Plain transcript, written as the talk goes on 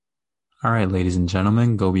All right, ladies and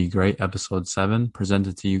gentlemen, Go Be Great, episode 7,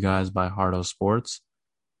 presented to you guys by Hardo Sports.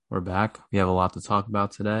 We're back. We have a lot to talk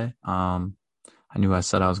about today. I knew I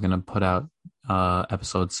said I was going to put out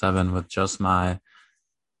episode 7 with just my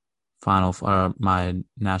my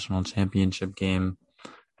national championship game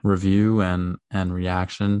review and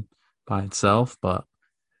reaction by itself. But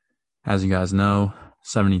as you guys know,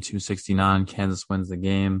 72-69, Kansas wins the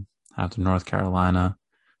game after North Carolina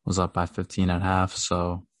was up by 15 at half.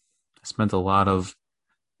 So I spent a lot of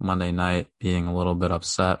Monday night being a little bit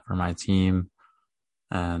upset for my team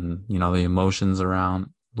and, the emotions around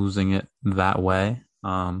losing it that way.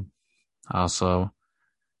 I also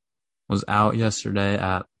was out yesterday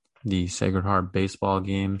at the Sacred Heart baseball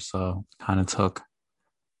game, so kind of took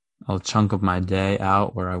a chunk of my day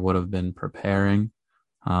out where I would have been preparing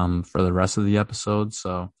for the rest of the episode.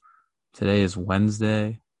 So today is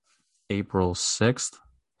Wednesday, April 6th.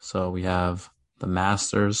 So we have the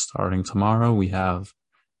Masters starting tomorrow. We have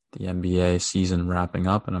the NBA season wrapping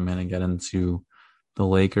up, and I'm going to get into the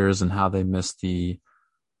Lakers and how they missed the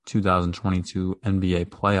 2022 NBA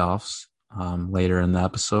playoffs later in the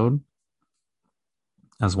episode,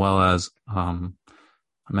 as well as I'm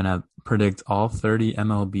going to predict all 30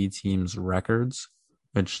 MLB teams' records,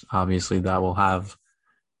 which obviously that will have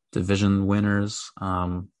division winners.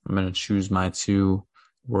 I'm going to choose my 2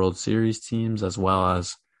 World Series teams, as well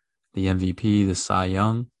as the MVP, the Cy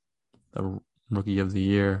Young, the Rookie of the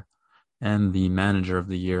Year, and the Manager of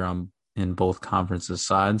the Year in both conferences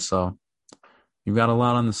sides. So you've got a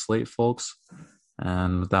lot on the slate, folks.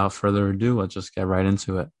 And without further ado, let's just get right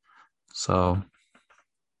into it. So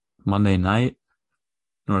Monday night,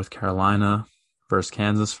 North Carolina versus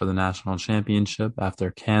Kansas for the national championship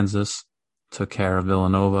after Kansas took care of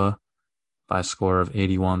Villanova by a score of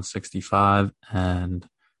 81-65, and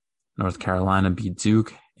North Carolina beat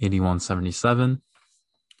Duke 81-77.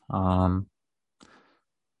 I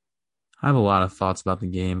have a lot of thoughts about the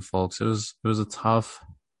game, folks. It was a tough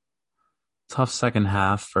second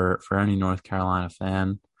half for any North Carolina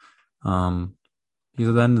fan. Because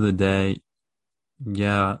at the end of the day,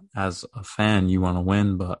 yeah, as a fan, you want to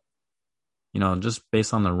win, but just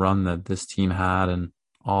based on the run that this team had and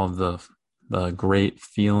all of the great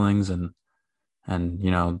feelings and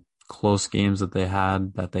close games that they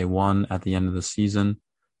had that they won at the end of the season,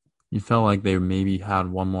 you felt like they maybe had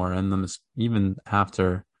one more in them, even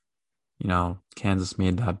after, Kansas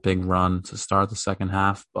made that big run to start the second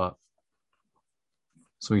half. But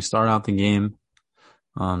so we start out the game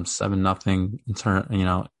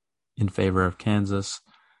 7-0 in favor of Kansas.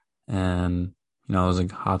 And, it was a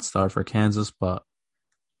hot start for Kansas, but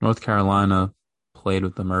North Carolina played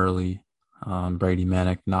with them early. Brady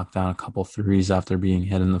Manick knocked down a couple threes after being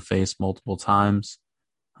hit in the face multiple times.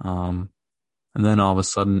 And then all of a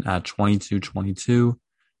sudden at 22-22,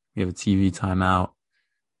 we have a TV timeout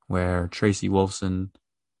where Tracy Wolfson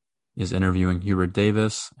is interviewing Hubert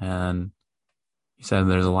Davis, and he said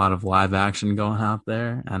there's a lot of live action going out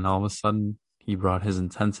there, and all of a sudden he brought his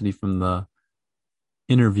intensity from the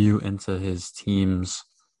interview into his team's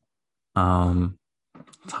timeout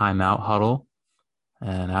huddle.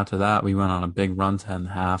 And after that, we went on a big run to end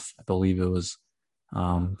the half. I believe it was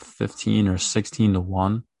 15 or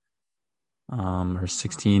 16-1. Or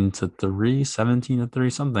 16-3,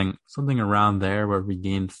 17-3, something around there, where we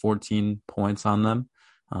gained 14 points on them,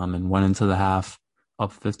 and went into the half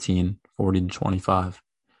up 15, 40-25.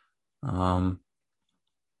 I'm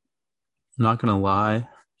not gonna lie,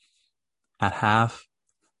 at half,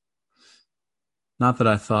 not that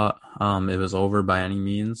I thought it was over by any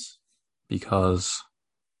means, because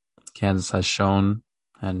Kansas has shown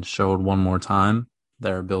and showed one more time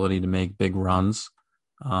their ability to make big runs.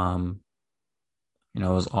 It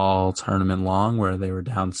was all tournament long, where they were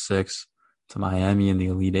down 6 to Miami in the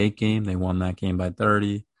Elite Eight game. They won that game by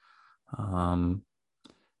 30. You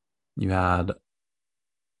had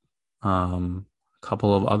a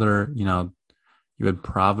couple of other, you had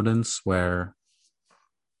Providence, where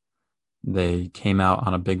they came out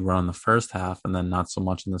on a big run in the first half and then not so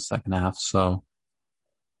much in the second half. So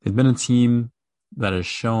they've been a team that has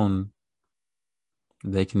shown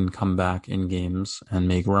they can come back in games and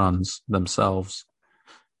make runs themselves.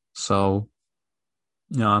 So,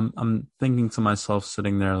 I'm thinking to myself,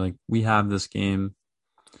 sitting there, like, we have this game,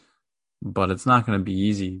 but it's not going to be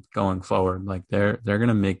easy going forward. Like, they're going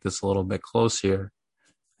to make this a little bit close here.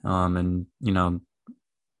 And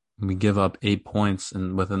we give up 8 points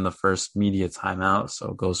within the first media timeout. So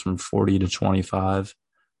it goes from 40-25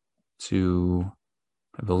 to,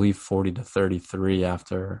 I believe, 40-33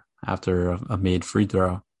 after a made free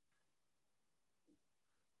throw.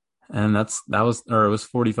 And that was or it was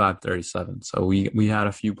 45-37. So we had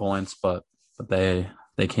a few points, but they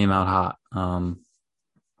came out hot.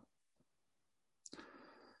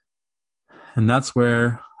 And that's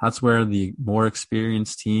where the more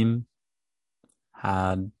experienced team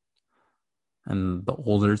had and the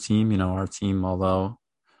older team, our team, although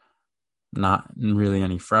not really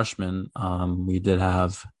any freshmen, we did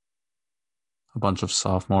have a bunch of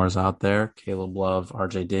sophomores out there, Caleb Love,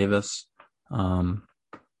 RJ Davis, um,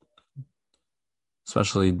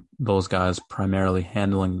 especially those guys primarily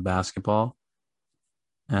handling the basketball.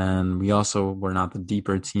 And we also were not the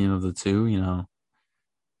deeper team of the two.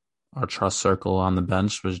 Our trust circle on the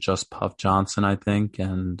bench was just Puff Johnson, I think.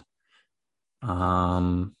 And,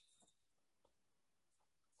 um,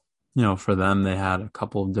 for them, they had a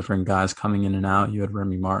couple of different guys coming in and out. You had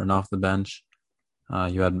Remy Martin off the bench.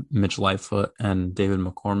 You had Mitch Lightfoot and David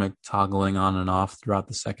McCormick toggling on and off throughout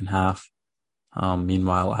the second half.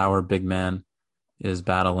 Meanwhile, our big man is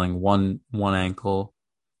battling one ankle.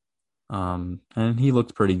 And he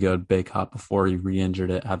looked pretty good, Baycott, before he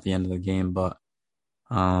re-injured it at the end of the game. But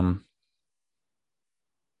it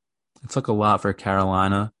took a lot for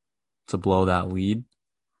Carolina to blow that lead.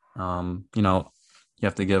 You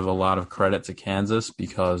have to give a lot of credit to Kansas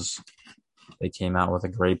because they came out with a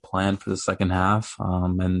great plan for the second half.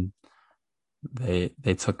 And they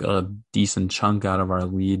took a decent chunk out of our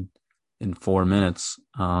lead in 4 minutes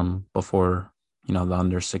before the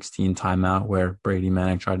under 16 timeout where Brady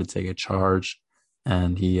Manick tried to take a charge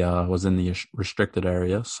and he was in the restricted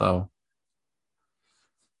area. So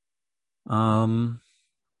but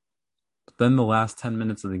then the last 10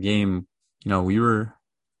 minutes of the game, we were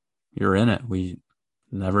in it. We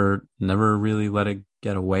never really let it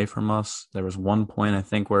get away from us. There was one point I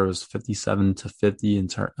think where it was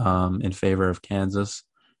 57-50 in favor of Kansas,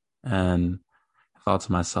 and I thought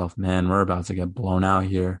to myself, man, we're about to get blown out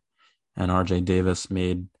here. And RJ Davis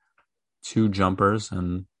made two jumpers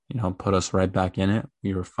and put us right back in it.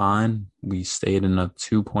 We were fine. We stayed in a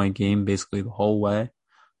 2-point game basically the whole way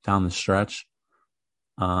down the stretch.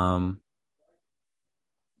 But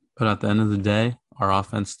at the end of the day, our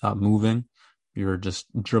offense stopped moving. We were just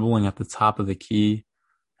dribbling at the top of the key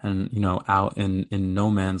and, out in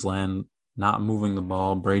no man's land, not moving the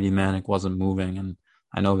ball. Brady Manick wasn't moving, and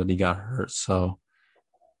I know that he got hurt. So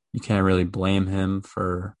you can't really blame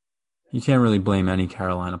any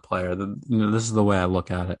Carolina player. This is the way I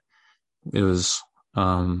look at it. It was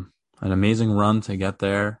an amazing run to get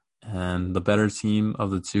there, and the better team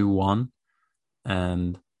of the two won.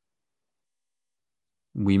 And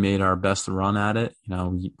we made our best run at it.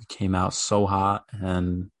 We came out so hot,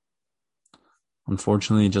 and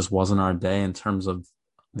unfortunately, it just wasn't our day in terms of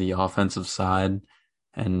the offensive side.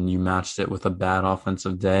 And you matched it with a bad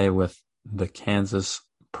offensive day with the Kansas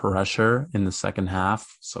pressure in the second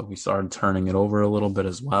half. So we started turning it over a little bit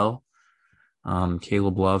as well.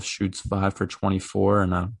 Caleb Love shoots 5 for 24,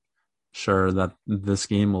 and I'm sure that this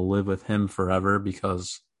game will live with him forever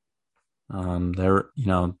because there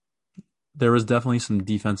was definitely some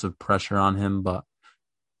defensive pressure on him, but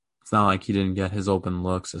it's not like he didn't get his open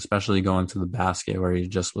looks, especially going to the basket where he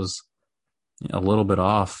just was a little bit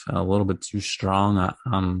off and a little bit too strong.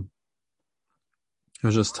 It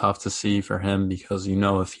was just tough to see for him because,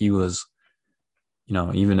 if he was,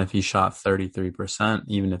 even if he shot 33%,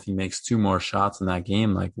 even if he makes two more shots in that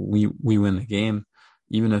game, like we win the game,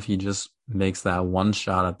 even if he just makes that one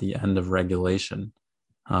shot at the end of regulation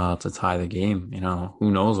to tie the game,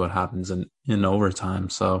 who knows what happens in overtime.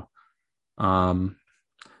 So a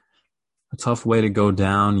tough way to go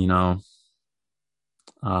down.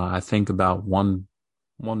 I think about one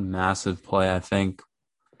massive play, I think,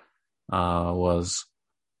 was,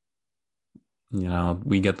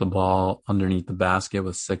 we get the ball underneath the basket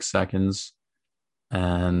with 6 seconds.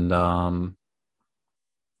 And,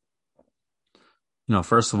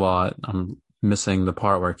 first of all, I'm missing the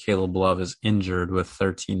part where Caleb Love is injured with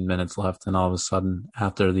 13 minutes left. And all of a sudden,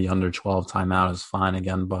 after the under 12 timeout is fine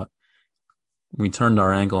again. But we turned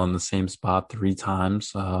our ankle in the same spot 3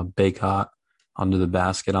 times. Baycott under the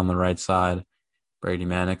basket on the right side, Brady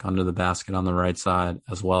Manick under the basket on the right side,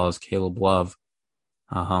 as well as Caleb Love.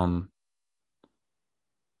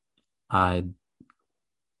 I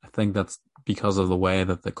think that's because of the way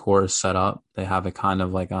that the court is set up. They have it kind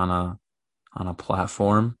of like on a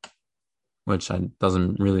platform, which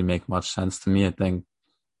doesn't really make much sense to me. I think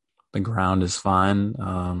the ground is fine.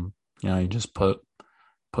 You just put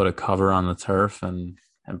a cover on the turf and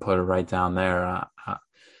put it right down there.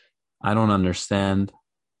 I don't understand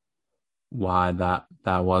why that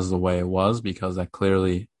was the way it was, because that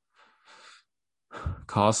clearly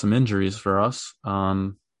caused some injuries for us.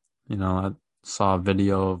 saw a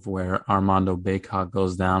video of where Armando Bacot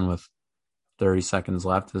goes down with 30 seconds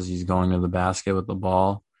left as he's going to the basket with the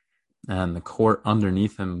ball, and the court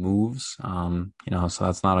underneath him moves. So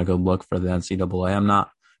that's not a good look for the NCAA. I'm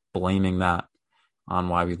not blaming that on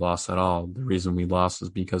why we lost at all. The reason we lost is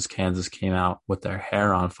because Kansas came out with their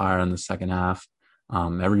hair on fire in the second half.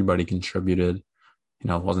 Everybody contributed.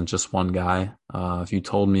 It wasn't just one guy. If you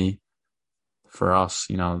told me for us,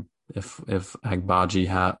 if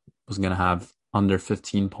Agbaji was going to have under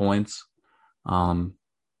 15 points, while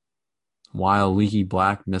Leaky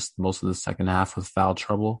Black missed most of the second half with foul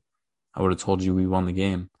trouble, I would have told you we won the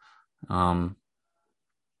game. But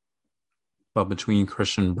between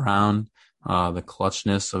Christian Brown, the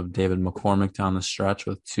clutchness of David McCormick down the stretch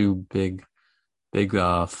with two big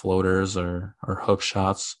floaters or hook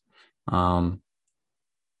shots,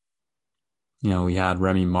 we had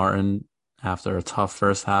Remy Martin after a tough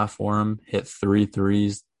first half for him, hit 3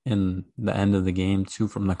 threes in the end of the game, 2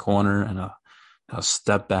 from the corner and a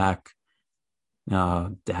step back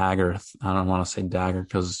dagger. I don't want to say dagger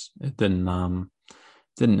because it didn't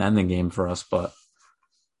end the game for us, but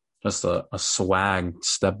just a swag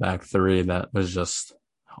step back 3 that was just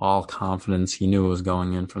all confidence. He knew it was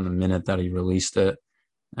going in from the minute that he released it.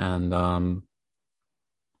 And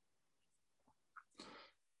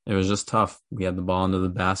it was just tough. We had the ball into the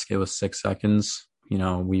basket with 6 seconds.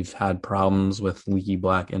 We've had problems with Leaky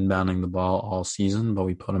Black inbounding the ball all season, but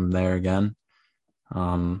we put him there again.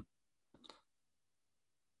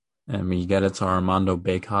 And we get it to Armando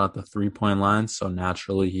Bacot at the 3-point line. So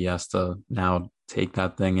naturally he has to now take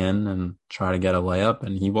that thing in and try to get a layup.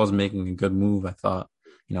 And he was making a good move. I thought,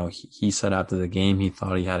 he said after the game, he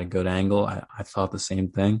thought he had a good angle. I thought the same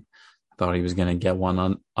thing. I thought he was going to get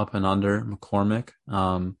one up and under McCormick.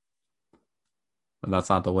 But that's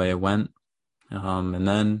not the way it went. And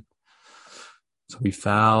then, so we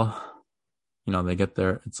foul, they get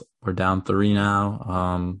there. We're down 3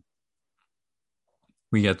 now.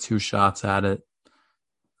 We get 2 shots at it.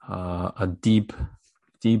 A deep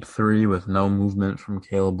 3 with no movement from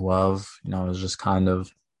Caleb Love. It was just kind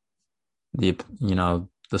of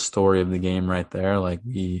the story of the game right there. Like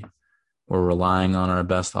we were relying on our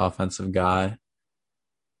best offensive guy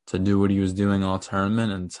to do what he was doing all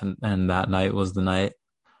tournament. And that night was the night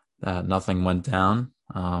that nothing went down.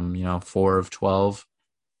 4 of 12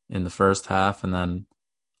 in the first half and then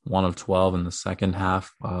 1 of 12 in the second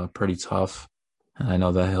half. Pretty tough. And I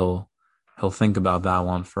know that he'll think about that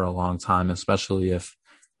one for a long time, especially if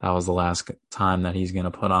that was the last time that he's going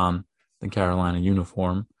to put on the Carolina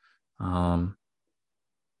uniform. So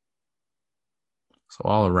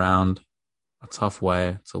all around, a tough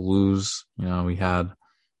way to lose. We had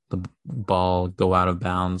the ball go out of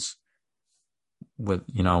bounds with,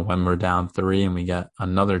 when we're down 3 and we get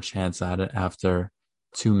another chance at it after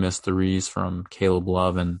 2 missed threes from Caleb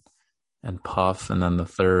Love and Puff, and then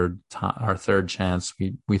our third chance,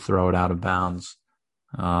 we throw it out of bounds.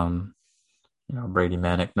 Brady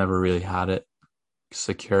Manick never really had it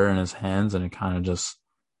secure in his hands, and it kind of just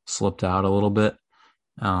slipped out a little bit.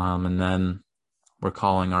 And then we're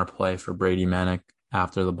calling our play for Brady Manick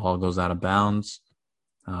after the ball goes out of bounds.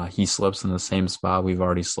 He slips in the same spot. We've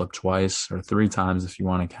already slipped twice or 3 times if you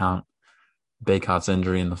want to count Bacot's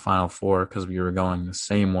injury in the Final Four because we were going the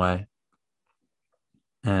same way.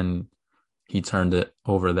 And he turned it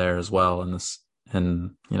over there as well in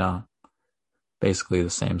basically the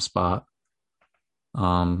same spot.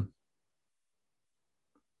 And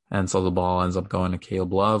so the ball ends up going to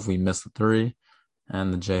Caleb Love. We missed the 3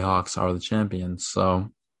 and the Jayhawks are the champions. So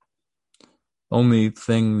only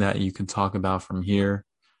thing that you can talk about from here,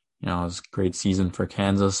 is a great season for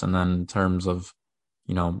Kansas. And then in terms of,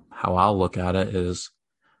 how I'll look at it is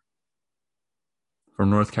from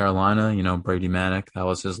North Carolina, Brady Manick, that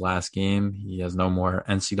was his last game. He has no more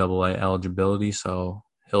NCAA eligibility. So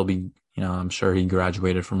he'll be, I'm sure he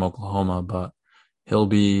graduated from Oklahoma, but he'll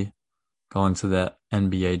be going to the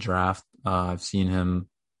NBA draft. I've seen him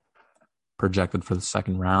projected for the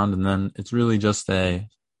second round. And then it's really just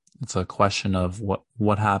it's a question of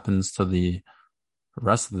what happens to the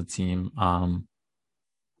rest of the team.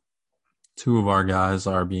 2 of our guys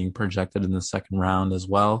are being projected in the second round as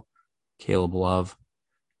well, Caleb Love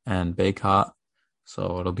and Bacot.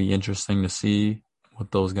 So it'll be interesting to see what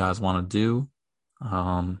those guys want to do.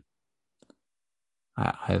 I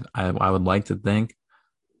would like to think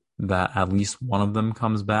that at least one of them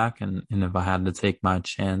comes back. And if I had to take my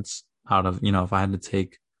chance out of, if I had to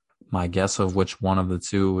take my guess of which one of the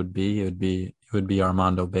 2 would be, it would be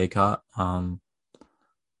Armando Bacot.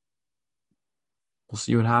 We'll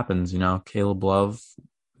see what happens. Caleb Love,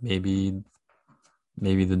 maybe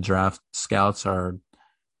the draft scouts are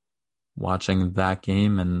watching that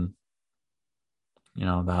game, and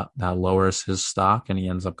that lowers his stock and he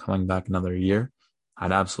ends up coming back another year.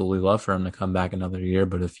 I'd absolutely love for him to come back another year,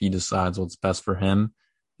 but if he decides what's best for him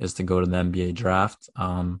is to go to the NBA draft,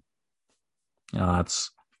 you know,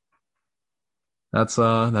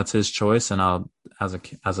 that's his choice, and I'll, as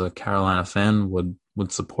a Carolina fan,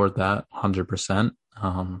 would support that 100%.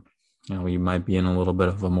 We might be in a little bit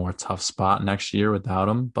of a more tough spot next year without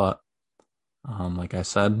him, but like I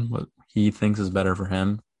said, what he thinks is better for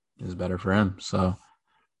him is better for him. So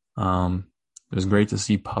it was great to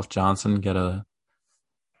see Puff Johnson get a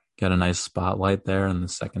nice spotlight there in the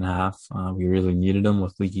second half. We really needed him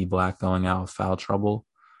with Leaky Black going out with foul trouble,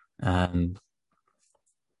 and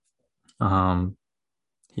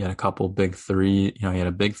he had a couple big three. He had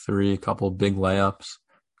a big three, a couple big layups,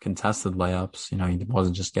 contested layups. He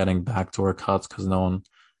wasn't just getting backdoor cuts because no one.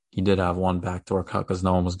 He did have one backdoor cut because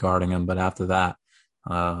no one was guarding him, but after that,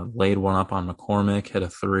 laid one up on McCormick, hit a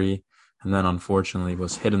three, and then unfortunately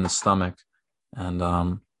was hit in the stomach and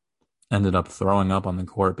ended up throwing up on the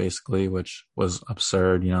court basically, which was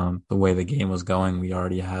absurd. The way the game was going, we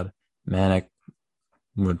already had Manic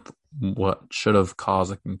with what should have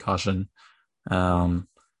caused a concussion.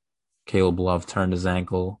 Caleb Love turned his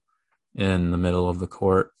ankle in the middle of the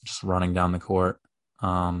court, just running down the court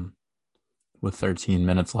with 13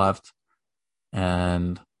 minutes left.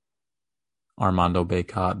 And Armando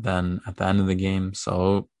Bacot then at the end of the game.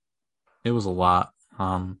 So it was a lot.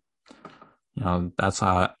 That's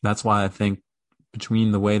why I think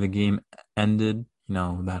between the way the game ended,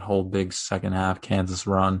 that whole big second half Kansas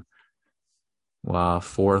run,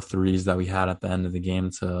 4 threes that we had at the end of the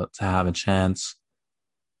game to have a chance.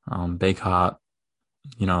 Bacot,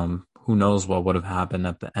 who knows what would have happened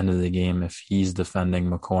at the end of the game if he's defending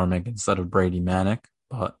McCormick instead of Brady Manic.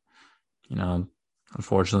 But,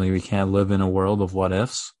 unfortunately, we can't live in a world of what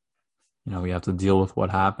ifs. We have to deal with what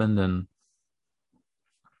happened. And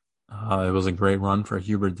it was a great run for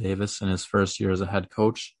Hubert Davis in his first year as a head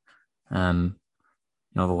coach. And,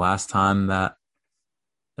 the last time that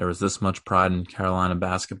there was this much pride in Carolina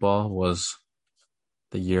basketball was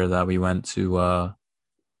the year that we went to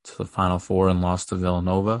the Final Four and lost to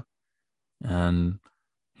Villanova. And,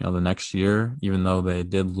 the next year, even though they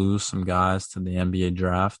did lose some guys to the NBA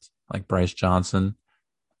draft, like Bryce Johnson,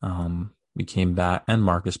 we came back, and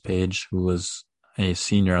Marcus Page, who was a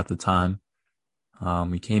senior at the time.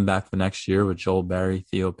 We came back the next year with Joel Berry,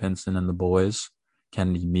 Theo Pinson, and the boys,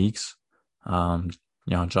 Kennedy Meeks,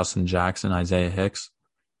 Justin Jackson, Isaiah Hicks,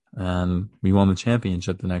 and we won the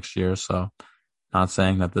championship the next year. So not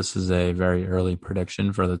saying that this is a very early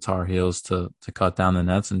prediction for the Tar Heels to cut down the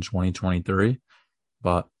nets in 2023,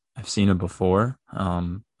 but I've seen it before.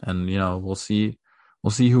 And we'll see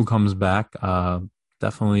who comes back.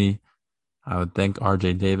 Definitely, I would think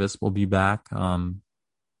RJ Davis will be back.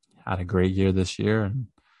 Had a great year this year and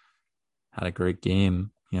had a great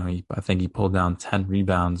game. I think he pulled down 10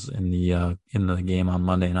 rebounds in the game on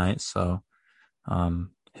Monday night. So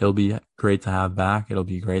he'll be great to have back. It'll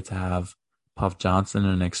be great to have Puff Johnson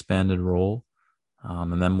in an expanded role.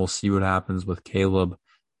 And then we'll see what happens with Caleb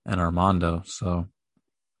and Armando. So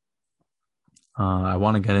I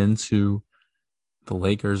want to get into the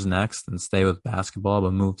Lakers next and stay with basketball,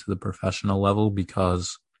 but move to the professional level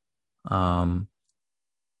because the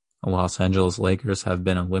Los Angeles Lakers have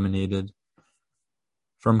been eliminated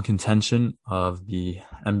from contention of the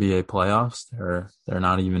NBA playoffs. They're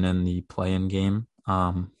not even in the play-in game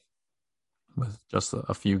with just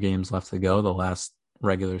a few games left to go. The last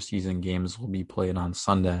regular season games will be played on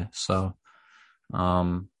Sunday. So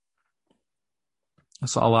I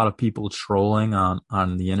saw a lot of people trolling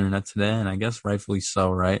on the internet today, and I guess rightfully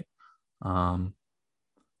so, right?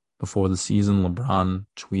 Before the season, LeBron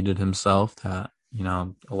tweeted himself that,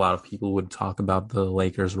 a lot of people would talk about the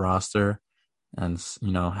Lakers roster and,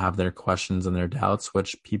 have their questions and their doubts,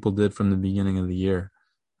 which people did from the beginning of the year,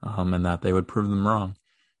 and that they would prove them wrong.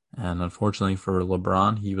 And unfortunately for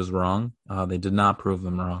LeBron, he was wrong. They did not prove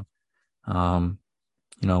them wrong.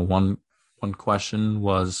 One question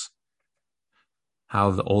was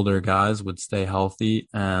how the older guys would stay healthy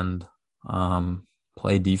and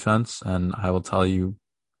play defense. And I will tell you,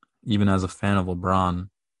 even as a fan of LeBron,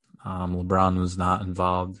 LeBron was not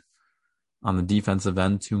involved on the defensive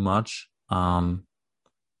end too much.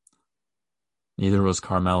 Neither was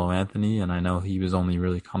Carmelo Anthony, and I know he was only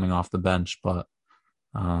really coming off the bench, but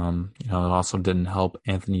it also didn't help.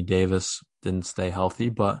 Anthony Davis didn't stay healthy,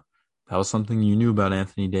 but that was something you knew about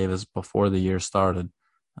Anthony Davis before the year started.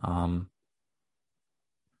 And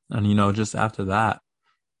just after that,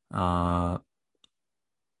 the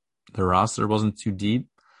roster wasn't too deep.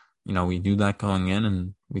 We knew that going in,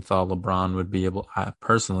 and we thought LeBron would be able. I thought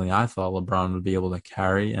LeBron would be able to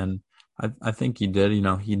carry, and I think he did. He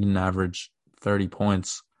didn't average 30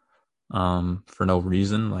 points for no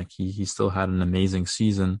reason. Like he still had an amazing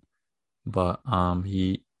season, but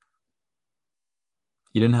he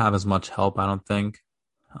didn't have as much help, I don't think.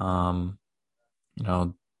 Um, you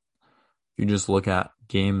know, if you just look at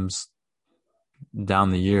games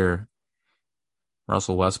down the year,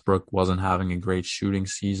 Russell Westbrook wasn't having a great shooting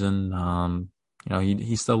season.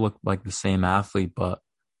 He still looked like the same athlete, but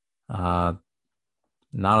uh,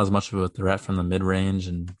 not as much of a threat from the mid range,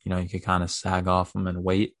 and you could kind of sag off him and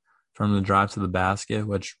wait from the drive to the basket,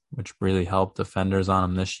 which really helped defenders on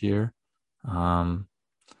him this year. Um,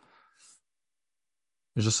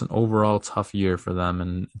 it was just an overall tough year for them,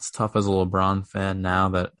 and it's tough as a LeBron fan now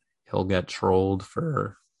that he'll get trolled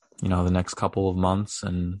for the next couple of months,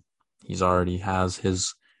 and he's already has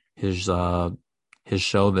his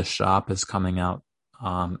show. The Shop is coming out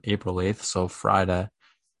April 8th, so Friday,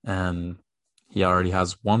 and he already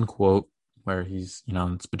has one quote where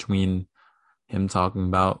it's between him talking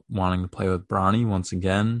about wanting to play with Bronny once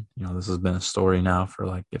again. This has been a story now for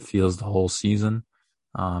like it feels the whole season.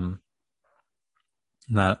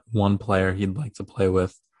 That one player he'd like to play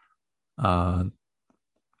with, at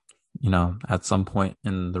some point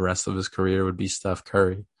in the rest of his career would be Steph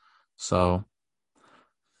Curry. So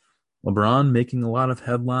LeBron making a lot of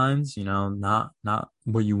headlines, not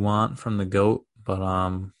what you want from the GOAT, but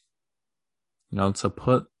to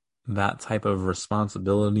put that type of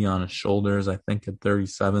responsibility on his shoulders, I think at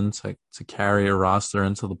 37 to carry a roster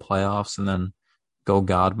into the playoffs and then go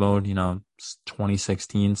God mode,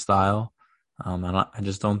 2016 style. I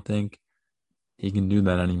just don't think he can do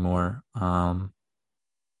that anymore.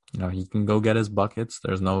 He can go get his buckets.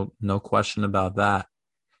 There's no question about that.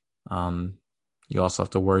 You also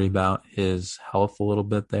have to worry about his health a little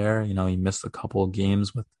bit there. He missed a couple of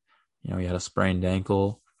games with, he had a sprained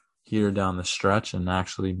ankle here down the stretch and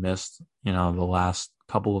actually missed, the last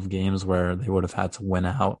couple of games where they would have had to win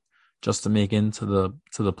out just to make into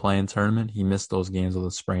the play-in tournament. He missed those games with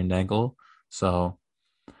a sprained ankle. So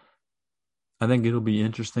I think it'll be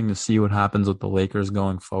interesting to see what happens with the Lakers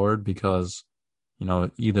going forward because,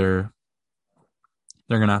 either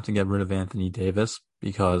they're going to have to get rid of Anthony Davis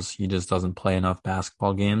because he just doesn't play enough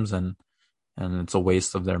basketball games and it's a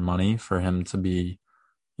waste of their money for him to be,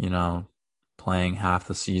 playing half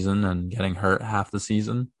the season and getting hurt half the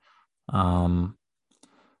season. But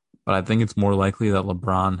I think it's more likely that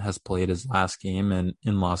LeBron has played his last game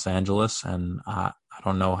in Los Angeles, and I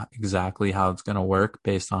don't know exactly how it's going to work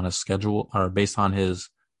based on his schedule or based on his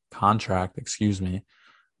contract, excuse me.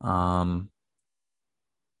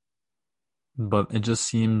 But it just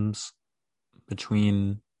seems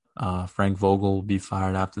between Frank Vogel will be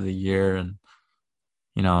fired after the year, and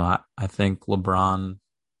I think LeBron.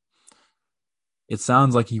 It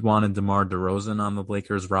sounds like he wanted DeMar DeRozan on the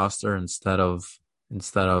Lakers roster instead of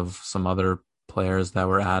some other players that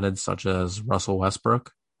were added, such as Russell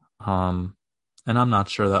Westbrook. And I'm not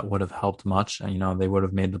sure that would have helped much. They would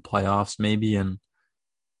have made the playoffs maybe, and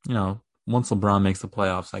once LeBron makes the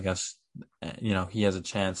playoffs, I guess he has a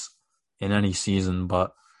chance in any season,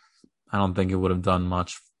 but I don't think it would have done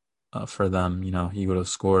much for them. He would have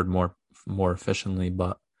scored more efficiently,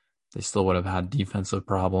 but they still would have had defensive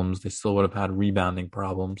problems. They still would have had rebounding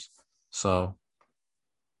problems. So,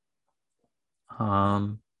 I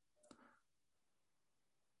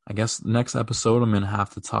guess next episode I'm going to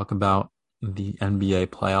have to talk about the NBA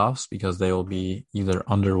playoffs because they will be either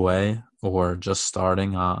underway or just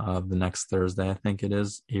starting the next Thursday. I think it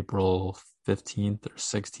is April 15th or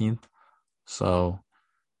 16th. So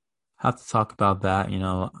have to talk about that.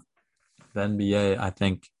 The NBA, I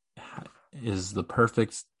think, is the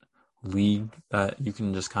perfect league that you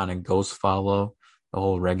can just kind of ghost follow the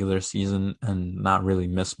whole regular season and not really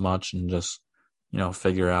miss much and just,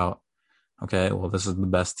 figure out, okay, well, this is the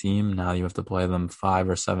best team. Now you have to play them 5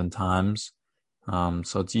 or 7 times.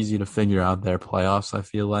 So it's easy to figure out their playoffs, I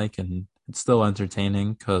feel like, and it's still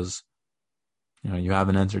entertaining because, you have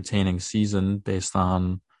an entertaining season based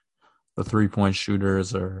on the 3-point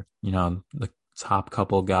shooters or, the top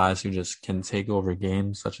couple guys who just can take over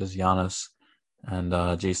games such as Giannis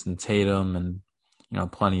and Jason Tatum and,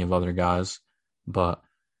 plenty of other guys. But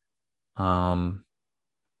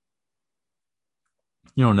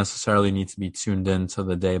you don't necessarily need to be tuned into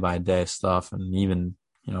the day-by-day stuff. And even,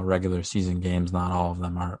 regular season games, not all of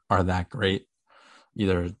them are that great.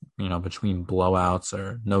 Either, between blowouts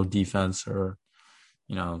or no defense or,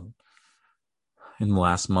 in the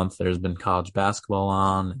last month there's been college basketball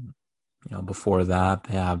on. Before that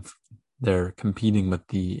they're competing with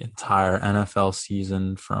the entire NFL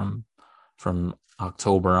season from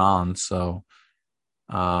October on. So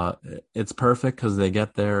uh, it's perfect because they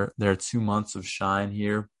get their 2 months of shine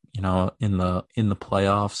here, in the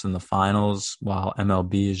playoffs and the finals, while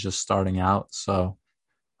MLB is just starting out. So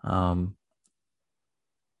um,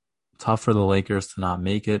 tough for the Lakers to not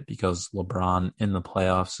make it because LeBron in the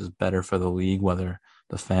playoffs is better for the league, whether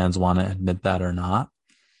the fans want to admit that or not.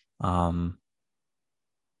 Um,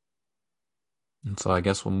 and so I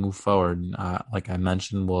guess we'll move forward. Like I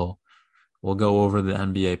mentioned, we'll go over the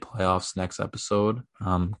NBA playoffs next episode,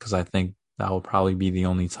 because I think that will probably be the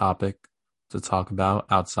only topic to talk about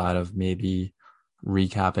outside of maybe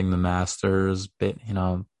recapping the Masters. But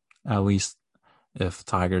at least if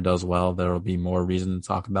Tiger does well, there will be more reason to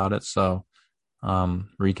talk about it. So,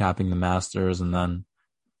 recapping the Masters and then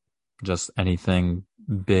just anything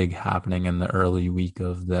big happening in the early week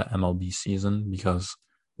of the MLB season, because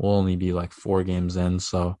we'll only be like 4 games in,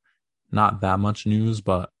 so not that much news,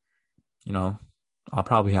 but you know, I'll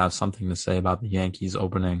probably have something to say about the Yankees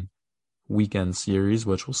opening weekend series,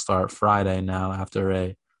 which will start Friday now after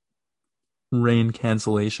a rain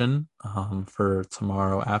cancellation for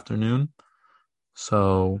tomorrow afternoon.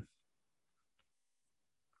 So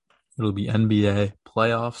it'll be NBA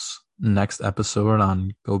playoffs next episode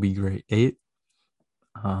on Go Be Great 8.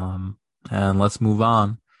 And let's move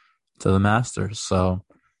on to the Masters. So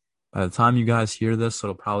by the time you guys hear this,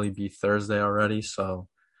 it'll probably be Thursday already. So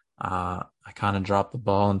I kind of dropped the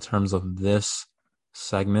ball in terms of this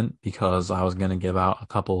segment because I was going to give out a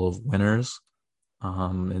couple of winners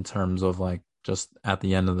in terms of like just at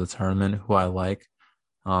the end of the tournament who I like.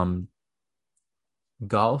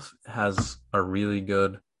 Golf has a really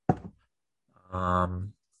good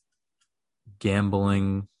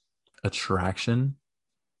gambling attraction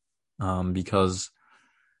because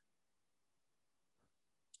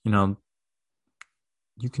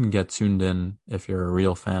you can get tuned in if you're a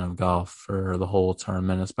real fan of golf for the whole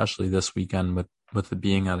tournament, especially this weekend with it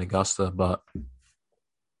being at Augusta. But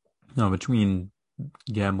between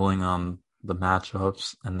gambling on the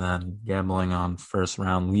matchups and then gambling on first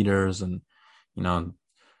round leaders, and you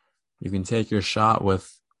can take your shot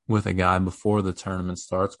with a guy before the tournament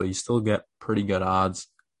starts, but you still get pretty good odds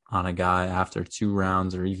on a guy after 2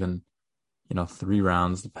 rounds or even 3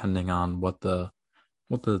 rounds, depending on what the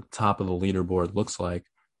top of the leaderboard looks like.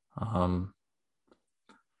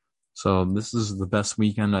 So this is the best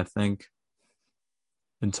weekend, I think,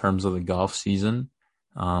 in terms of the golf season.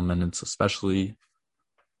 And it's especially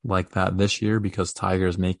like that this year because Tiger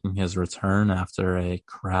is making his return after a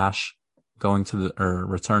crash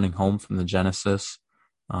returning home from the Genesis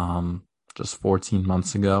just 14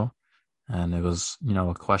 months ago. And it was,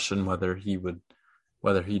 a question whether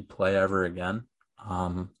he'd play ever again.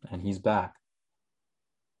 And he's back.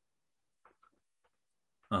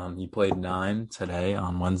 He played 9 today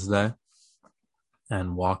on Wednesday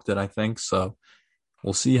and walked it, I think. So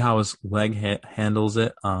we'll see how his leg handles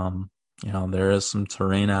it. There is some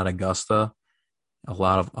terrain at Augusta, a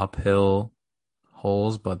lot of uphill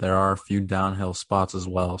holes, but there are a few downhill spots as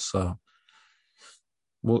well. So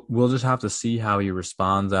we'll just have to see how he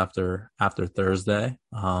responds after Thursday.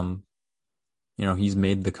 He's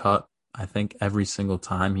made the cut, I think, every single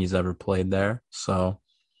time he's ever played there. So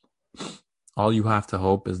all you have to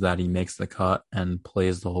hope is that he makes the cut and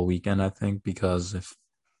plays the whole weekend, I think, because if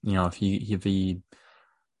he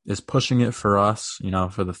is pushing it for us,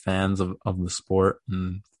 for the fans of the sport,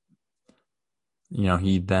 and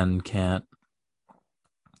he then can't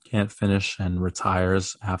finish and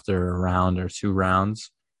retires after a round or 2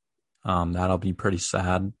 rounds, that'll be pretty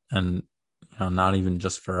sad. And not even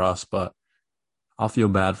just for us, but I'll feel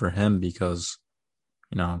bad for him because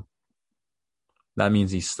that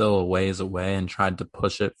means he's still a ways away and tried to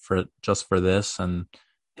push it for this, and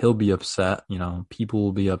he'll be upset. People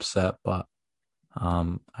will be upset, but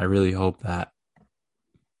I really hope that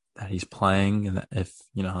he's playing, and that if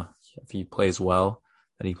he plays well,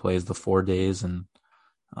 that he plays the 4 days, and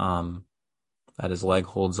that his leg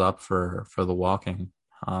holds up for the walking,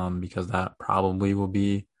 because that probably will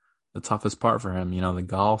be the toughest part for him. The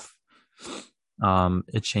golf,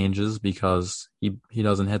 it changes because he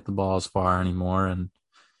doesn't hit the ball as far anymore, and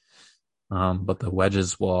but the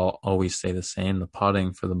wedges will always stay the same. The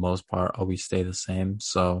putting, for the most part, always stay the same.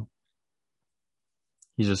 So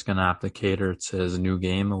he's just gonna have to cater to his new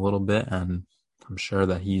game a little bit, and I'm sure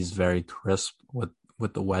that he's very crisp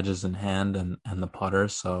with the wedges in hand and the putter.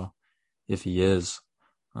 So if he is,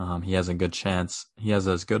 he has a good chance. He has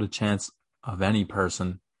as good a chance of any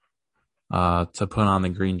person to put on the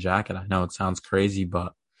green jacket. I know it sounds crazy,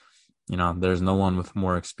 but there's no one with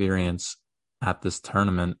more experience at this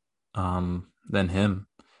tournament than him.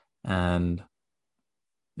 And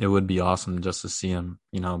it would be awesome just to see him,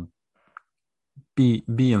 be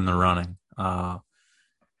in the running.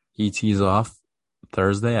 He tees off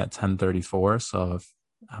Thursday at 10:34. So if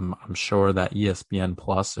I'm sure that ESPN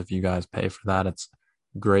Plus, if you guys pay for that, it's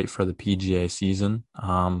great for the PGA season.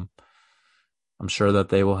 I'm sure that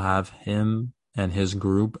they will have him and his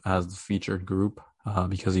group as the featured group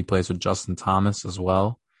because he plays with Justin Thomas as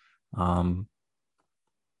well. Um,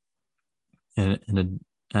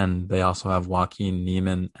 and they also have Joaquin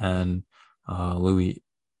Neiman and Louis.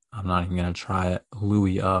 I'm not even going to try it.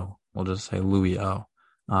 Louis O. We'll just say Louis O.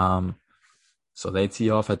 So they tee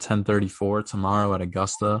off at 10:34 tomorrow at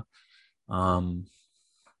Augusta. Um,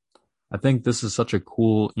 I think this is such a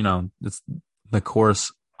cool, it's the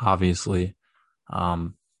course, obviously,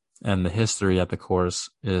 and the history at the course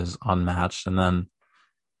is unmatched. And then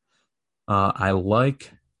I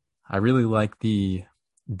really like the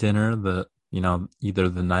dinner, either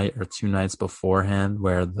the night or 2 nights beforehand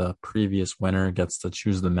where the previous winner gets to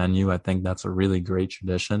choose the menu. I think that's a really great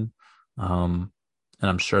tradition. And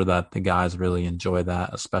I'm sure that the guys really enjoy that,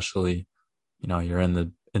 especially, you're in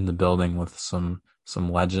the building with some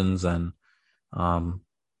legends. And I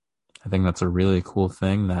think that's a really cool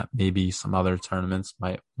thing that maybe some other tournaments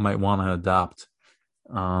might want to adopt.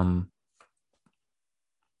 I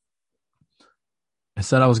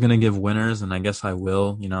said I was going to give winners, and I guess I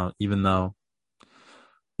will, even though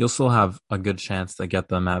you'll still have a good chance to get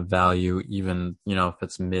them at value, even, if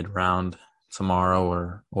it's mid round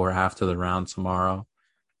tomorrow or after the round tomorrow.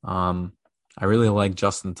 I really like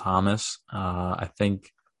Justin Thomas. I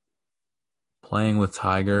think playing with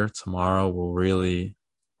Tiger tomorrow will really,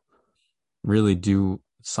 really do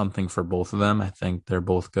something for both of them. I think they're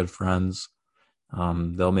both good friends.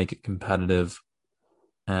 They'll make it competitive,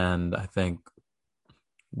 and I think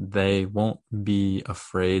they won't be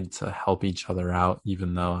afraid to help each other out,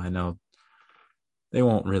 even though I know they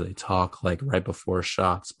won't really talk like right before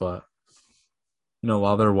shots, but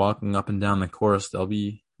while they're walking up and down the course, they'll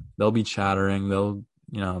be chattering. They'll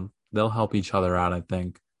help each other out, I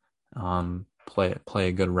think. Play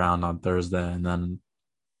a good round on Thursday, and then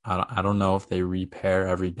I don't know if they repair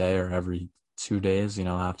every day or every 2 days,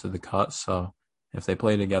 after the cut. So if they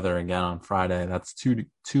play together again on Friday, that's two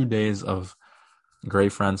days of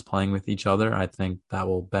great friends playing with each other. I think that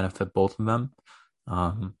will benefit both of them.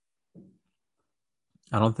 I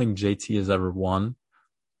don't think JT has ever won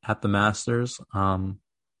at the Masters.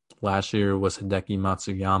 Last year was Hideki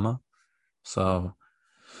Matsuyama. So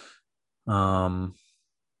my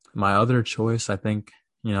other choice, I think,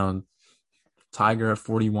 Tiger at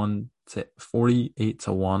 48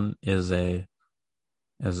 to 1 is a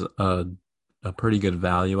pretty good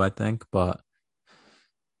value, I think. But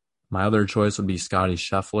my other choice would be Scotty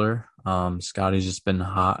Scheffler. Scotty's just been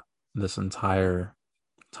hot this entire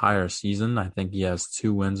season. I think he has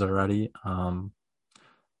 2 wins already.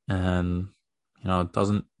 And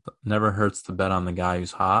it never hurts to bet on the guy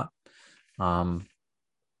who's hot. So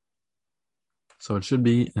it should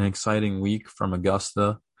be an exciting week from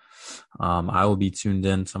Augusta. I will be tuned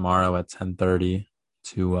in tomorrow at 10:30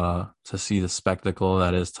 to see the spectacle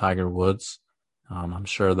that is Tiger Woods. I'm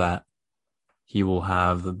sure that he will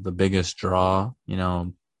have the biggest draw,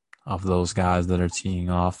 of those guys that are teeing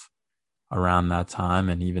off around that time,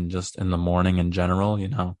 and even just in the morning in general.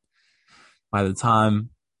 By the time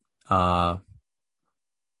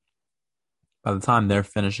they're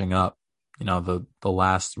finishing up, the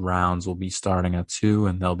last rounds will be starting at 2,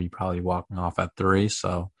 and they'll be probably walking off at 3.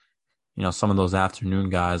 So, some of those afternoon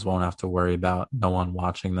guys won't have to worry about no one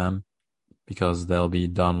watching them because they'll be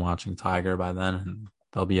done watching Tiger by then, and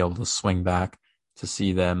they'll be able to swing back to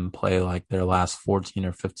see them play like their last 14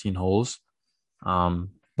 or 15 holes.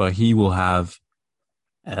 But he will have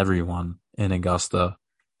everyone in Augusta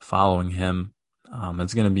following him.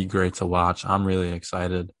 It's going to be great to watch. I'm really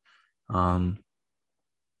excited. And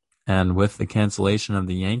with the cancellation of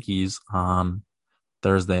the Yankees on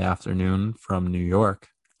Thursday afternoon from New York,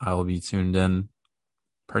 I will be tuned in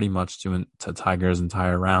pretty much to Tiger's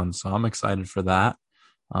entire round. So I'm excited for that.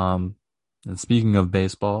 And speaking of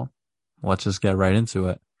baseball, let's just get right into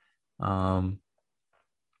it. So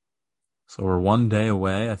we're 1 day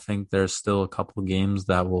away. I think there's still a couple of games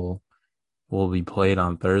that will be played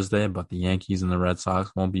on Thursday, but the Yankees and the Red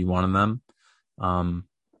Sox won't be one of them.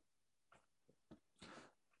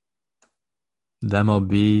 The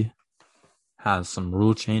MLB has some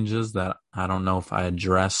rule changes that I don't know if I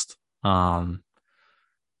addressed on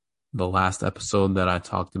the last episode that I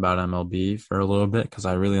talked about MLB for a little bit, because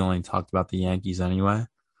I really only talked about the Yankees anyway.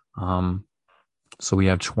 So we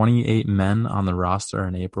have 28 men on the roster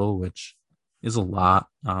in April, which is a lot.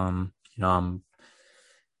 I'm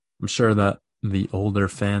sure that the older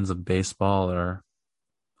fans of baseball are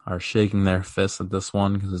shaking their fists at this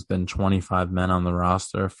one because it's been 25 men on the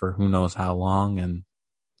roster for who knows how long, and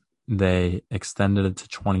they extended it to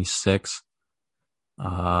 26.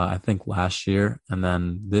 I think last year, and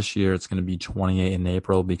then this year it's going to be 28 in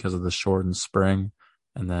April because of the shortened spring,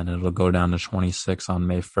 and then it'll go down to 26 on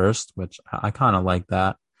May 1st, which I kind of like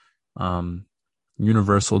that. Um,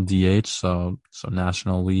 Universal DH, so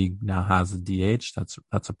National League now has a DH.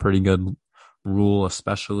 That's a pretty good rule,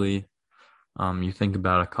 especially you think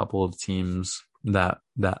about a couple of teams that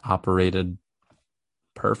operated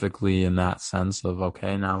perfectly in that sense of,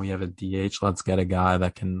 okay, now we have a DH. Let's get a guy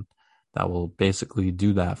that will basically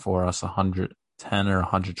do that for us 110 or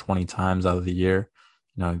 120 times out of the year.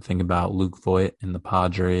 You know, think about Luke Voit in the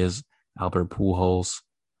Padres, Albert Pujols,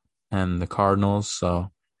 and the Cardinals.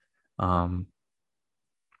 So that's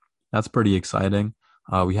pretty exciting.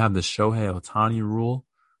 We have the Shohei Ohtani rule.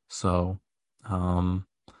 So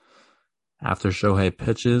after Shohei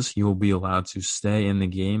pitches, he will be allowed to stay in the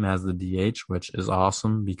game as the DH, which is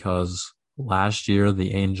awesome because last year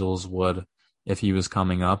the Angels would, if he was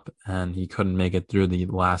coming up and he couldn't make it through the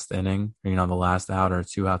last inning, the last out or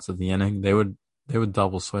 2 outs of the inning, they would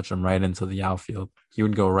double switch him right into the outfield. He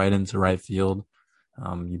would go right into right field.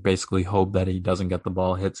 You basically hope that he doesn't get the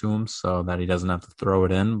ball hit to him so that he doesn't have to throw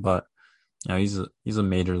it in. But he's a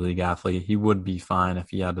major league athlete. He would be fine if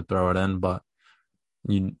he had to throw it in, but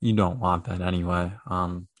you don't want that anyway.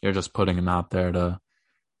 You're just putting him out there to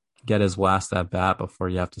get his last at bat before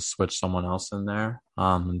you have to switch someone else in there.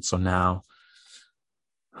 And so now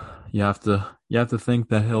you have to think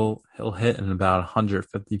that he'll hit in about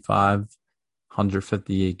 155,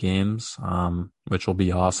 158 games, which will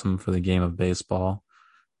be awesome for the game of baseball.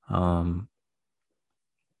 So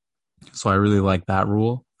I really like that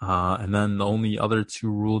rule. And then the only other 2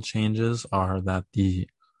 rule changes are that the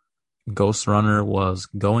Ghost Runner was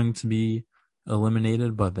going to be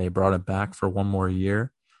eliminated, but they brought it back for 1 more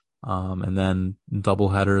year. And then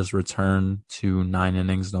doubleheaders return to 9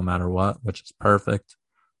 innings no matter what, which is perfect.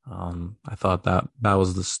 I thought that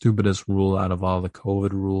was the stupidest rule out of all the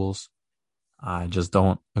COVID rules. I just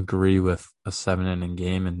don't agree with a 7-inning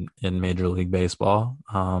game in Major League Baseball.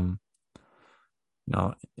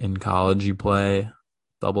 In college you play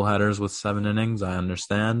doubleheaders with 7 innings. I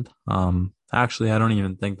understand. Actually, I don't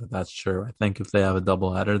even think that that's true. I think if they have a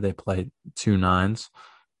doubleheader, they play 2 nines.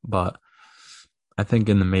 But I think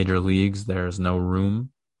in the major leagues, there's no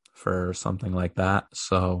room for something like that.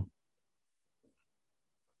 So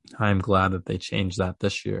I'm glad that they changed that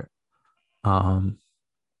this year. All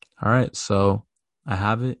right, so I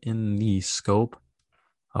have it in the scope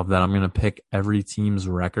of that I'm going to pick every team's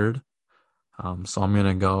record. So I'm going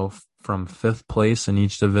to go from 5th place in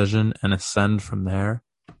each division and ascend from there.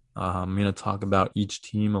 I'm going to talk about each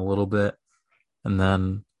team a little bit, and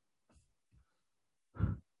then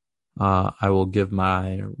I will give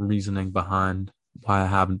my reasoning behind why I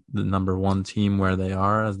have the number 1 team where they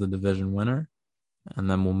are as the division winner, and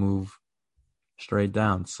then we'll move straight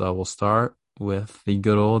down. So we'll start with the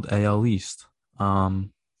good old AL East.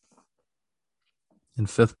 In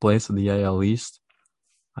 5th place of the AL East,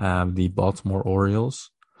 I have the Baltimore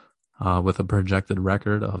Orioles with a projected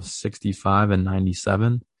record of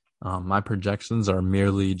 65-97. My projections are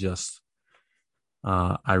merely just,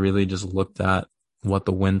 I really just looked at what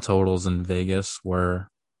the win totals in Vegas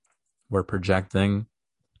were projecting,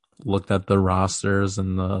 looked at the rosters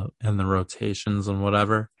and the rotations and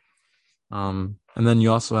whatever. And then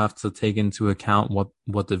you also have to take into account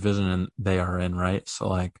what division they are in, right? So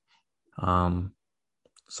like,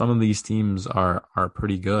 some of these teams are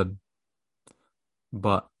pretty good,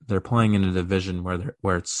 but they're playing in a division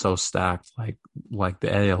where it's so stacked, like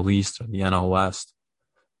the AL East or the NL West,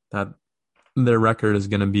 that their record is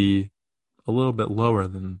going to be a little bit lower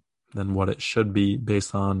than what it should be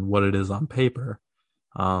based on what it is on paper.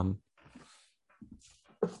 So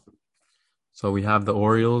we have the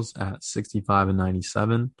Orioles at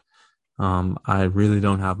 65-97. I really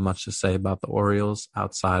don't have much to say about the Orioles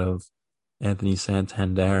outside of Anthony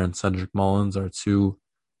Santander and Cedric Mullins are 2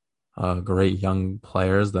 great young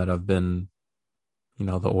players that have been,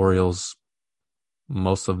 the Orioles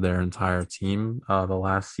most of their entire team the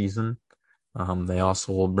last season. They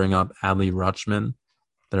also will bring up Adley Rutschman,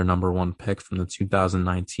 their number 1 pick from the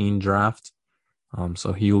 2019 draft.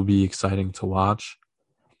 So he will be exciting to watch.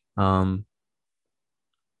 But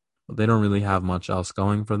they don't really have much else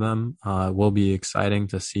going for them. It will be exciting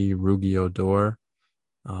to see Rugi Odor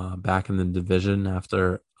back in the division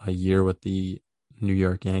after a year with the New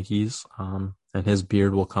York Yankees. And his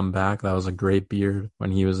beard will come back. That was a great beard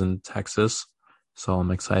when he was in Texas. So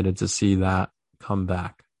I'm excited to see that come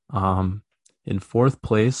back. In fourth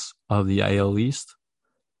place of the AL East,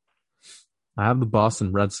 I have the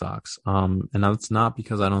Boston Red Sox. And that's not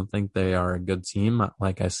because I don't think they are a good team.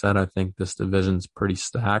 Like I said, I think this division's pretty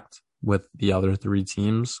stacked with the other three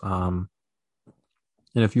teams. And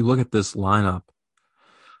if you look at this lineup,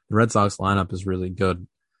 the Red Sox lineup is really good.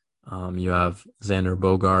 You have Xander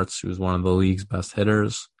Bogaerts, who's one of the league's best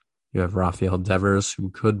hitters. You have Rafael Devers,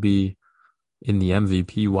 who could be in the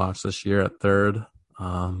MVP watch this year at third.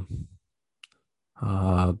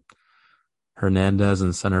 Uh, Hernandez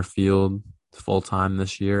in center field full time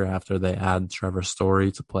this year after they add Trevor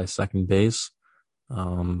Story to play second base.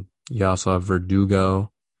 You also have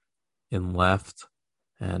Verdugo in left,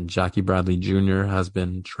 and Jackie Bradley Jr. has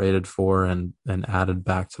been traded for and added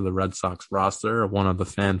back to the Red Sox roster, one of the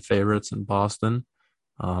fan favorites in Boston.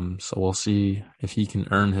 So we'll see if he can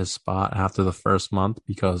earn his spot after the first month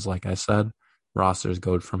because, like I said, rosters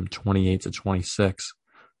go from 28 to 26.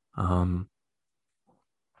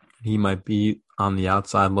 He might be on the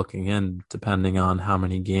outside looking in, depending on how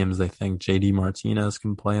many games they think JD Martinez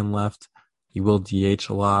can play in left. He will DH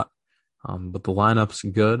a lot, but the lineup's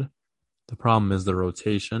good. The problem is the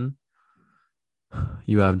rotation.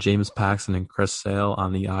 You have James Paxton and Chris Sale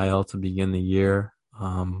on the IL to begin the year.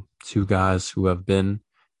 Two guys who have been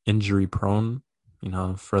injury prone,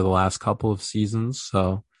 for the last couple of seasons.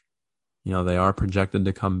 So, they are projected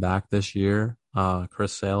to come back this year.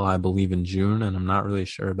 Chris Sale, I believe, in June, and I'm not really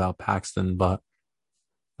sure about Paxton, but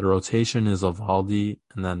the rotation is Eovaldi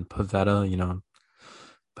and then Pivetta.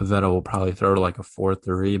 Pivetta will probably throw to like a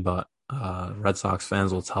 4-3, but Red Sox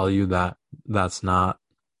fans will tell you that that's not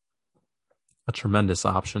a tremendous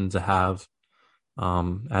option to have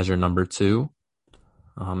as your number two.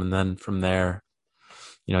 And then from there,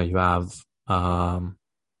 you have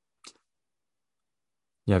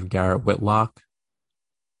Garrett Whitlock.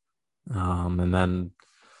 And then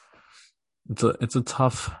it's a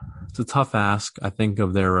tough ask, I think,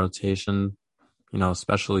 of their rotation,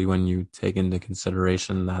 especially when you take into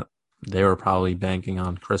consideration that they were probably banking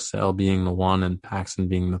on Chris Sale being the 1 and Paxton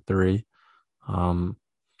being the 3. So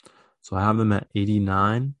I have them at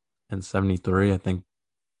 89 and 73. I think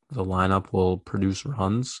the lineup will produce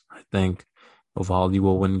runs. I think Eovaldi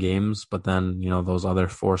will win games, but then, those other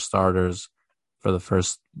 4 starters for the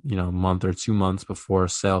first, month or 2 months before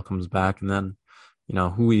Sale comes back. And then,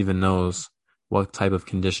 who even knows what type of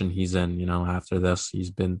condition he's in, after this. He's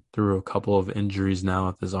been through a couple of injuries now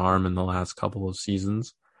with his arm in the last couple of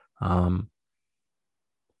seasons. So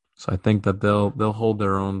I think that they'll hold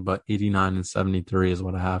their own, but 89 and 73 is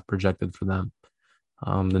what I have projected for them.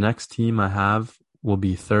 The next team I have will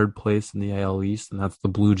be third place in the AL East, and that's the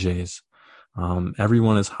Blue Jays.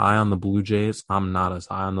 Everyone is high on the Blue Jays. I'm not as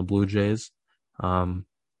high on the Blue Jays.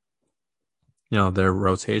 Their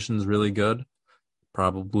rotation's really good.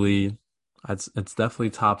 Probably, it's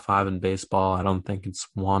definitely top 5 in baseball. I don't think it's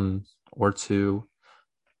 1 or 2.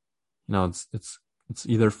 It's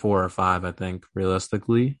either 4 or 5, I think,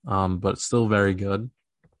 realistically. But it's still very good.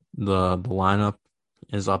 The lineup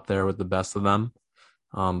is up there with the best of them.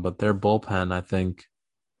 But their bullpen, I think,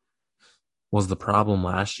 was the problem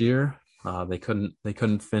last year. They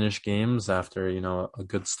couldn't finish games after, a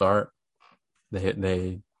good start.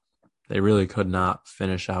 They really could not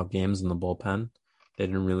finish out games in the bullpen. They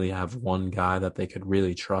didn't really have one guy that they could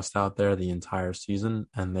really trust out there the entire season,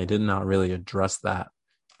 and they did not really address that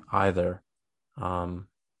either,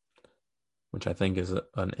 which I think is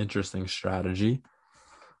an interesting strategy.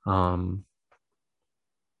 The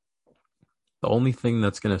only thing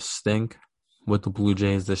that's going to stink with the Blue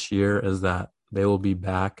Jays this year is that they will be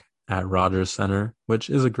back at Rogers Center, which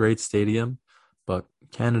is a great stadium, but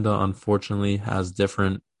Canada unfortunately has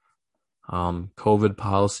different COVID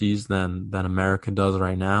policies than America does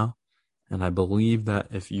right now. And I believe that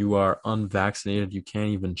if you are unvaccinated, you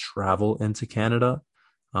can't even travel into Canada,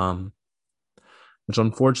 which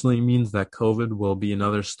unfortunately means that COVID will be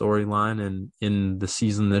another storyline in the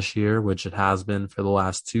season this year, which it has been for the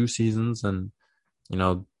last 2 seasons. And,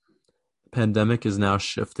 the pandemic is now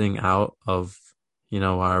shifting out of,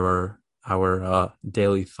 our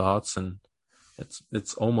daily thoughts, and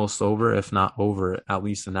it's almost over, if not over, at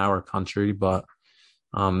least in our country. But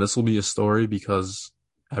this will be a story because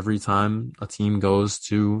every time a team goes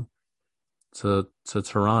to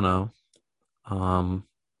Toronto,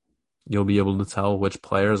 you'll be able to tell which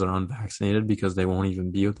players are unvaccinated because they won't even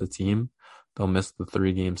be with the team. They'll miss the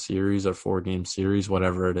 3-game series or 4-game series,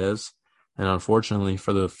 whatever it is. And unfortunately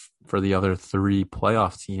for the other 3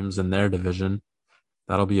 playoff teams in their division,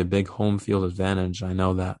 that'll be a big home field advantage. I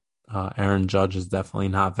know that Aaron Judge is definitely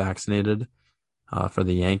not vaccinated for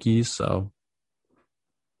the Yankees. So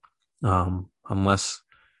unless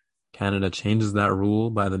Canada changes that rule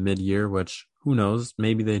by the mid-year, which who knows?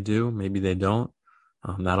 Maybe they do, maybe they don't.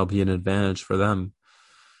 That'll be an advantage for them.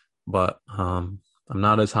 But I'm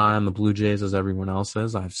not as high on the Blue Jays as everyone else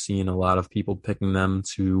is. I've seen a lot of people picking them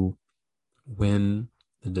to win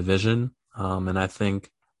the division. And I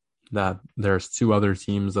think that there's two other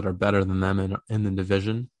teams that are better than them in the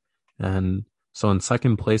division. And so in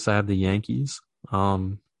second place, I have the Yankees.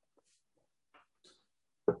 The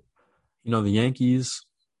Yankees,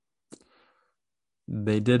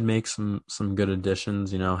 they did make some good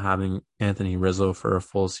additions. Having Anthony Rizzo for a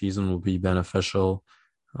full season will be beneficial.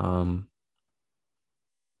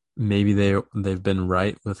 Maybe they've been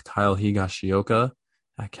right with Kyle Higashioka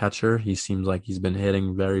at catcher. He seems like he's been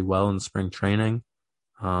hitting very well in spring training.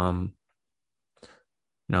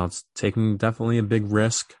 It's taking definitely a big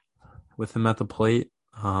risk with him at the plate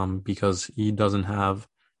because he doesn't have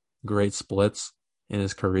great splits in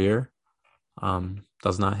his career.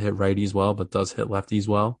 Does not hit righties well, but does hit lefties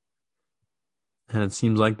well. And it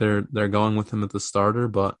seems like they're going with him at the starter,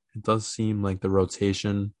 but it does seem like the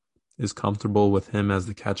rotation is comfortable with him as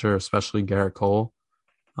the catcher, especially Garrett Cole.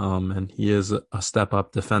 And he is a step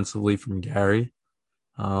up defensively from Gary.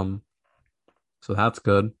 So that's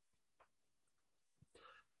good.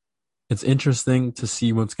 It's interesting to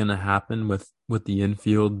see what's going to happen with the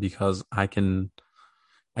infield because I can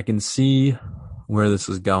see where this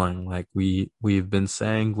is going. Like we've been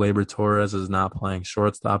saying, Gleyber Torres is not playing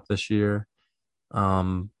shortstop this year.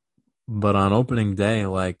 But on opening day,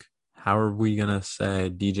 like, how are we gonna say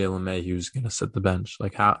DJ LeMahieu's gonna sit the bench?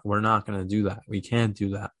 Like, we're not gonna do that. We can't do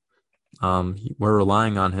that. We're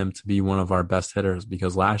relying on him to be one of our best hitters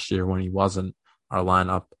because last year when he wasn't, our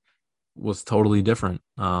lineup was totally different.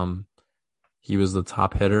 He was the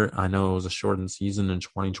top hitter. I know it was a shortened season in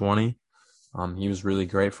 2020. He was really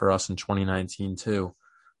great for us in 2019 too.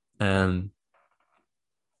 And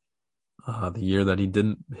the year that he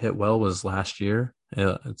didn't hit well was last year.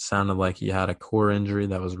 It sounded like he had a core injury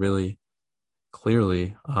that was really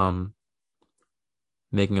clearly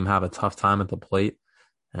making him have a tough time at the plate.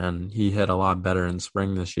 And he hit a lot better in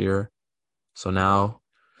spring this year. So now,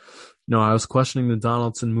 I was questioning the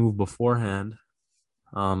Donaldson move beforehand,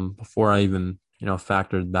 before I even,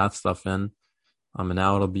 factored that stuff in. And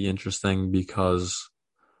now it'll be interesting because,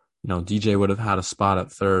 DJ would have had a spot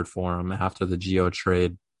at third for him after the Gio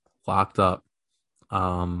trade locked up.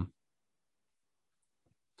 And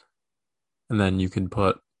then you can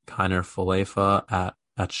put Kiner Falefa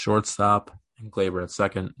at shortstop and Gleyber at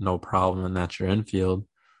second, no problem, and that's your infield,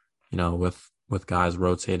 with guys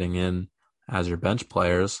rotating in as your bench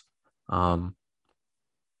players. But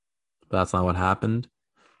that's not what happened.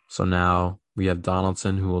 So now we have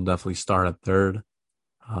Donaldson, who will definitely start at third.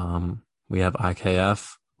 We have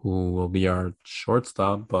IKF, who will be our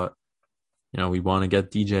shortstop, but we want to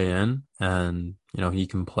get DJ in and, he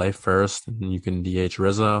can play first and you can DH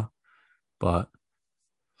Rizzo. But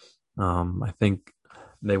I think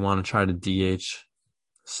they want to try to DH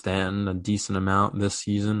Stanton a decent amount this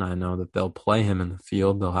season. I know that they'll play him in the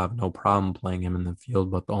field. They'll have no problem playing him in the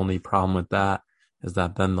field. But the only problem with that is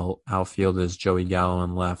that then the outfield is Joey Gallo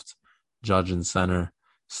in left, Judge in center,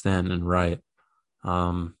 Stanton in right.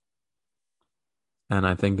 And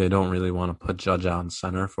I think they don't really want to put Judge out in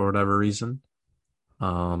center for whatever reason.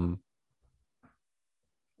 The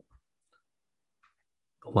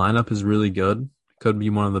lineup is really good. Could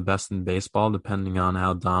be one of the best in baseball, depending on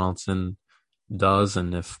how Donaldson does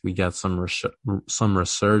and if we get some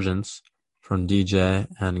resurgence from DJ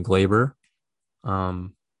and Gleyber.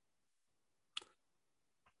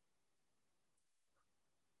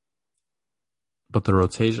 But the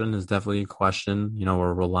rotation is definitely a question.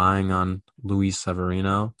 We're relying on Luis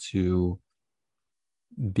Severino to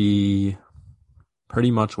be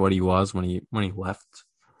pretty much what he was when he left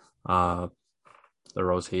the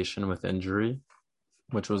rotation with injury,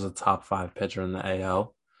 which was a top 5 pitcher in the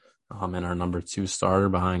AL, and our number 2 starter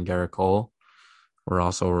behind Garrett Cole. We're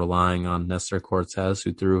also relying on Nestor Cortez,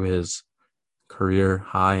 who threw his career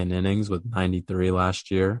high in innings with 93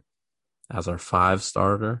 last year as our 5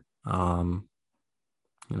 starter.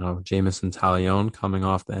 Jamison Talion coming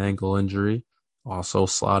off the ankle injury also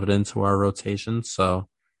slotted into our rotation. So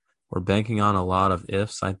we're banking on a lot of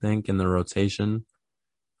ifs, I think, in the rotation.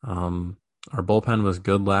 Our bullpen was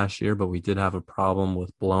good last year, but we did have a problem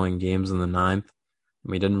with blowing games in the 9th.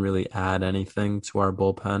 We didn't really add anything to our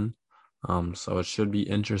bullpen. So it should be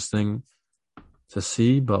interesting to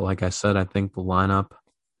see. But like I said, I think the lineup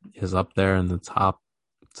is up there in the top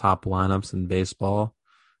lineups in baseball.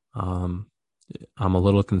 I'm a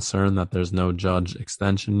little concerned that there's no Judge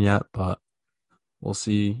extension yet, but we'll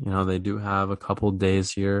see. They do have a couple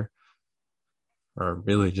days here or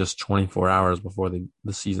really just 24 hours before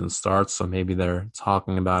the season starts. So maybe they're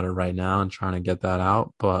talking about it right now and trying to get that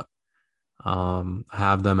out. But I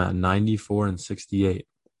have them at 94 and 68.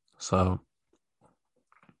 So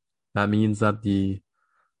that means that the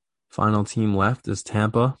final team left is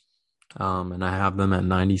Tampa. And I have them at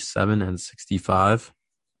 97 and 65.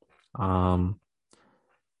 Um,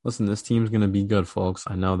 Listen, this team's going to be good, folks.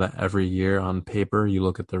 I know that every year on paper, you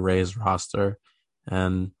look at the Rays roster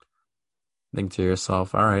and think to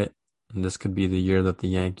yourself, all right, and this could be the year that the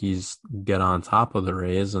Yankees get on top of the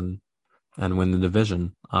Rays and win the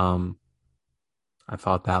division. I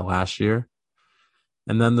thought that last year.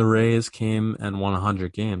 And then the Rays came and won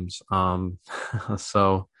 100 games.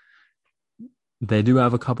 So they do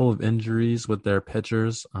have a couple of injuries with their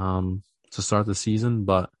pitchers to start the season,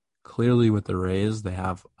 but clearly with the Rays, they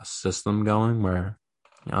have a system going where,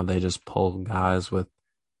 they just pull guys with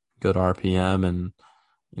good RPM and,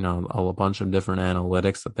 a bunch of different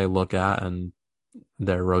analytics that they look at and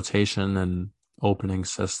their rotation and opening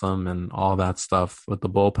system and all that stuff with the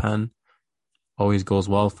bullpen always goes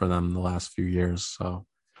well for them the last few years. So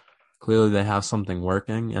clearly they have something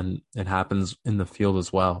working and it happens in the field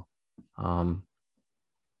as well. Their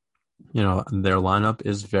lineup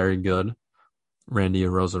is very good. Randy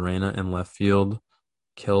Arozarena in left field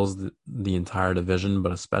kills the entire division,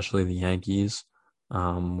 but especially the Yankees.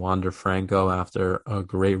 Wander Franco after a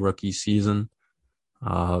great rookie season.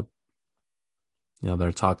 They're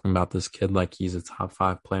talking about this kid like he's a top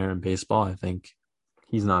 5 player in baseball. I think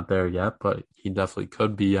he's not there yet, but he definitely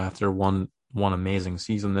could be after one amazing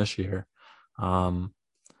season this year.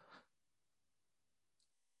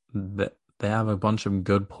 They have a bunch of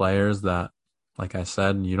good players that, like I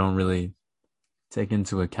said, you don't really take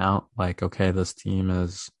into account. Like, okay, this team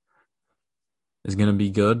is going to be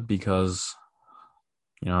good because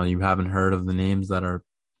you haven't heard of the names that are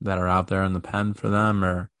out there in the pen for them,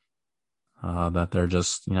 or that they're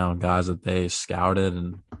just guys that they scouted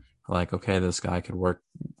and like, okay, this guy could work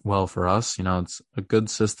well for us. It's a good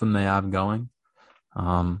system they have going,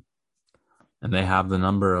 and they have the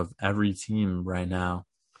number of every team right now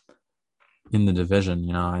in the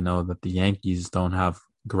division. I know that the Yankees don't have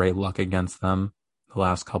great luck against them the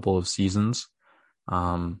last couple of seasons.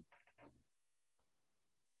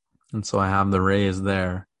 And so I have the Rays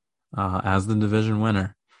there as the division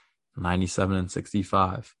winner, 97 and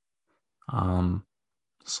 65.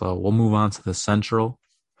 So we'll move on to the Central.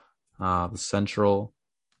 The Central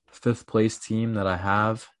 5th place team that I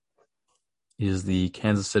have is the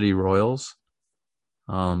Kansas City Royals.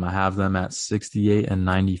 I have them at 68 and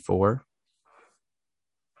 94.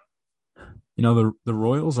 The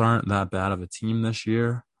Royals aren't that bad of a team this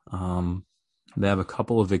year. They have a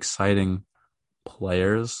couple of exciting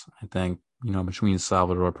players. I think, between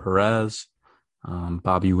Salvador Perez,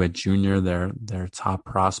 Bobby Witt Jr., their top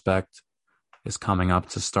prospect, is coming up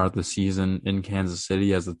to start the season in Kansas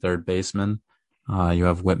City as the third baseman. You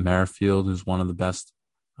have Whit Merrifield, who's one of the best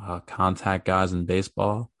contact guys in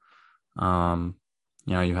baseball. You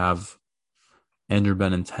have Andrew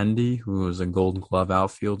Benintendi, who is a Gold Glove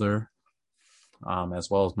outfielder, as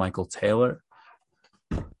well as Michael Taylor.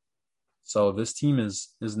 So this team is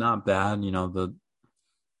not bad. The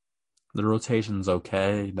rotation's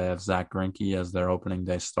okay. They have Zach Greinke as their opening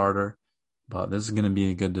day starter, but this is going to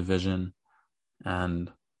be a good division.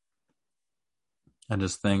 And I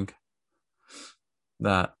just think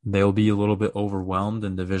that they'll be a little bit overwhelmed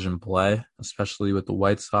in division play, especially with the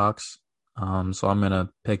White Sox. So I'm going to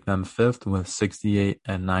pick them 5th with 68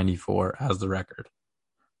 and 94 as the record.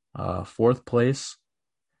 4th place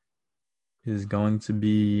is going to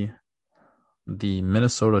be the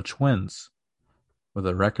Minnesota Twins with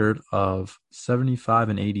a record of 75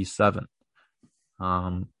 and 87.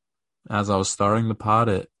 As I was starting the pod,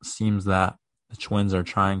 it seems that the Twins are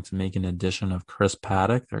trying to make an addition of Chris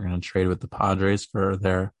Paddock. They're going to trade with the Padres for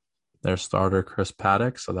their starter, Chris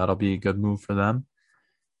Paddock, so that'll be a good move for them.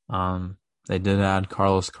 They did add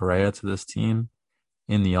Carlos Correa to this team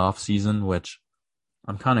in the offseason, which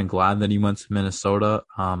I'm kind of glad that he went to Minnesota.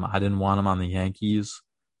 I didn't want him on the Yankees,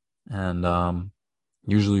 and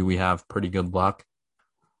usually we have pretty good luck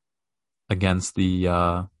against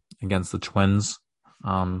the Twins.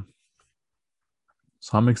 So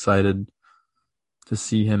I'm excited to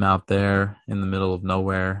see him out there in the middle of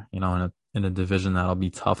nowhere, in a division that'll be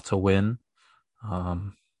tough to win.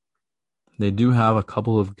 They do have a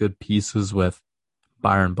couple of good pieces with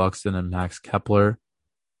Byron Buxton and Max Kepler.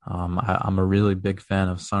 I'm a really big fan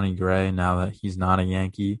of Sonny Gray now that he's not a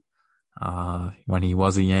Yankee. When he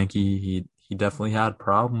was a Yankee, he definitely had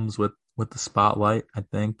problems with the spotlight, I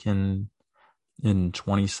think, in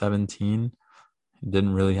 2017.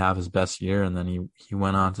 didn't really have his best year, and then he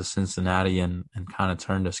went on to Cincinnati and kind of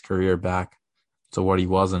turned his career back to what he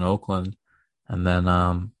was in Oakland, and then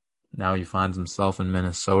now he finds himself in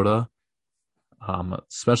Minnesota.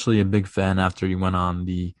 Especially a big fan after he went on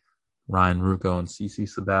the Ryan Ruocco and CC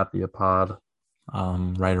Sabathia pod,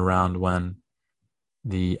 right around when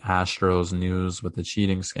the Astros news with the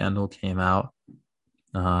cheating scandal came out.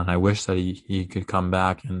 And I wish that he could come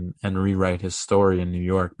back and rewrite his story in New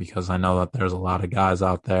York, because I know that there's a lot of guys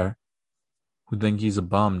out there who think he's a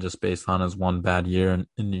bum just based on his one bad year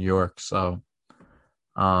in New York. So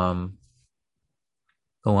the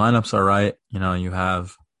lineups are right. You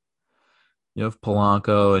have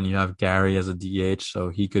Polanco and you have Gary as a DH, so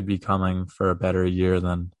he could be coming for a better year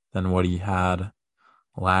than what he had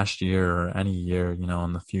last year or any year,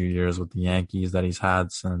 in the few years with the Yankees that he's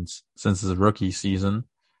had since his rookie season.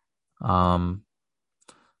 But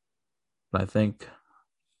I think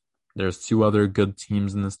there's two other good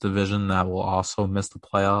teams in this division that will also miss the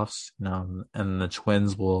playoffs, and the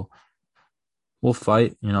Twins will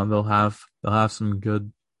fight. They'll have some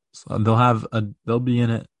good. They'll be in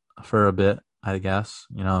it for a bit, I guess.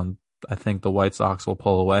 I think the White Sox will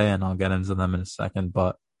pull away, and I'll get into them in a second.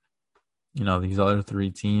 But these other three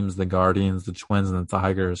teams, the Guardians, the Twins, and the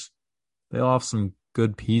Tigers, they all have some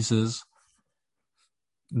good pieces.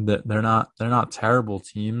 They're not terrible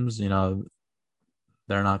teams. They're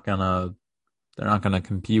not gonna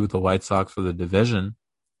compete with the White Sox for the division.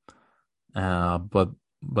 But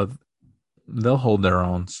they'll hold their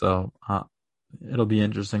own. So it'll be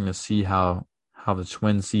interesting to see how the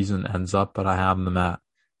Twins season ends up. But I have them at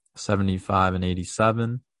 75 and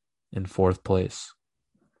 87 in fourth place.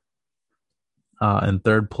 In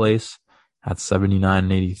third place at 79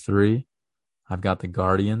 and 83, I've got the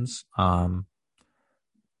Guardians.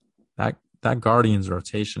 That Guardians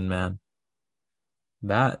rotation, man,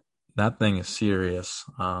 that thing is serious.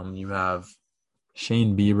 You have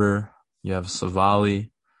Shane Bieber, you have Savali,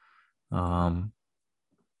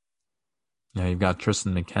 you've got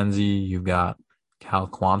Tristan McKenzie, you've got Cal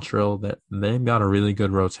Quantrill. They've got a really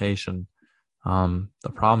good rotation.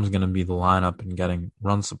 The problem is going to be the lineup and getting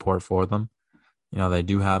run support for them. They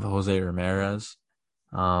do have Jose Ramirez,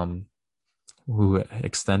 who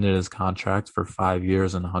extended his contract for 5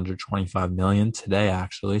 years and $125 million today,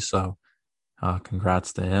 actually. So,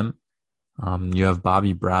 congrats to him. You have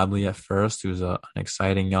Bobby Bradley at first, who's an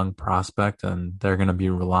exciting young prospect, and they're going to be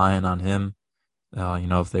relying on him.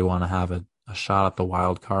 If they want to have a shot at the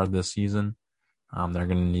wild card this season, they're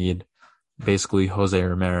going to need basically Jose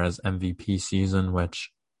Ramirez MVP season,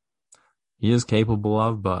 which he is capable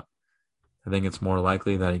of, but I think it's more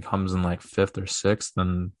likely that he comes in like fifth or sixth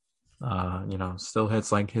and, still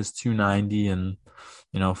hits like his 290 and,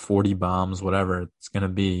 40 bombs, whatever it's going to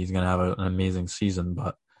be. He's going to have an amazing season.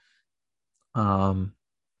 But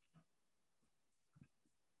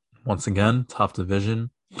once again, tough division.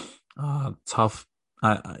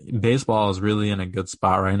 Baseball is really in a good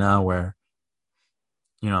spot right now where,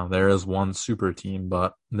 there is one super team,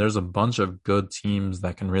 but there's a bunch of good teams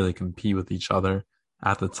that can really compete with each other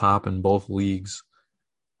at the top in both leagues.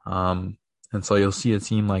 And so you'll see a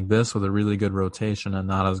team like this with a really good rotation and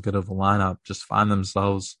not as good of a lineup just find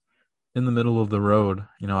themselves in the middle of the road.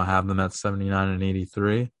 I have them at 79 and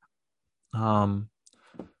 83.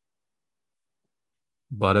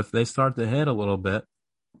 But if they start to hit a little bit,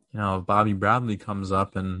 if Bobby Bradley comes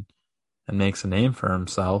up and makes a name for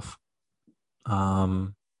himself,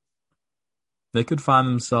 they could find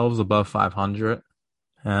themselves above 500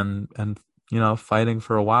 and fighting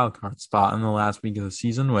for a wild card spot in the last week of the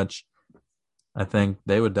season, which I think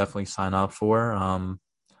they would definitely sign up for.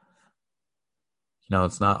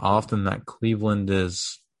 It's not often that Cleveland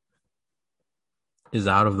is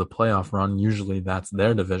out of the playoff run. Usually that's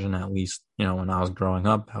their division, at least, when I was growing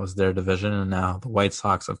up, that was their division. And now the White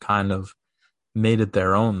Sox have kind of made it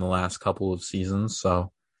their own the last couple of seasons.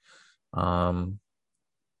 So I'm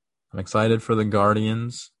excited for the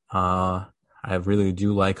Guardians. I really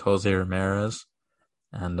do like Jose Ramirez.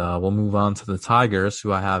 And we'll move on to the Tigers,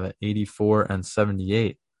 who I have at 84 and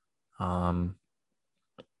 78.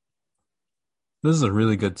 This is a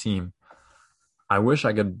really good team. I wish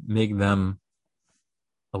I could make them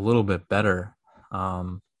a little bit better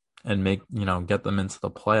and get them into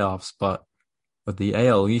the playoffs. But with the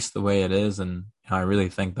AL East the way it is, and I really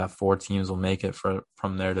think that 4 teams will make it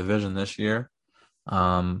from their division this year.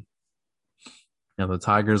 The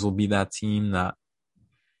Tigers will be that team that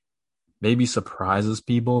maybe surprises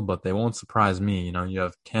people, but they won't surprise me. You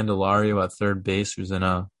have Candelario at third base, he's in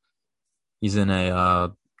a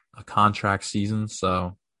contract season,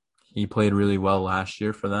 so he played really well last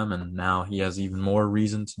year for them, and now he has even more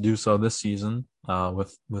reason to do so this season.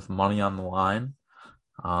 with money on the line.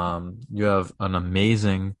 You have an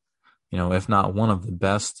amazing, if not one of the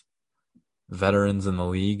best veterans in the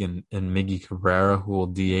league in Miggy Cabrera, who will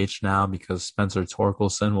DH now because Spencer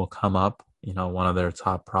Torkelson will come up, one of their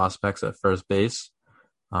top prospects at first base.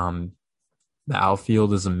 Um, the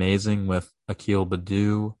outfield is amazing with Akil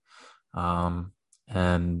Baddoo,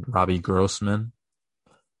 and Robbie Grossman.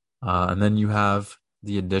 And then you have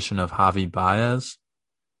the addition of Javi Baez.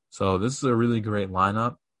 So this is a really great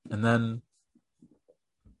lineup. And then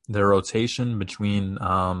their rotation between,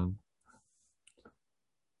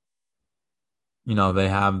 they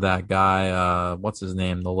have that guy, what's his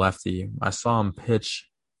name, the lefty. I saw him pitch.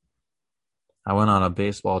 I went on a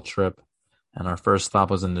baseball trip, and our first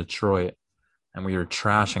stop was in Detroit, and we were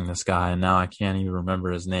trashing this guy, and now I can't even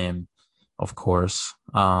remember his name, of course.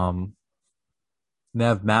 They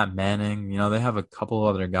have Matt Manning. They have a couple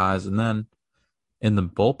other guys, and then in the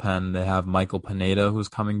bullpen, they have Michael Pineda, who's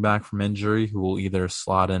coming back from injury, who will either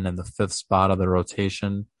slot in the fifth spot of the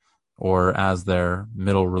rotation or as their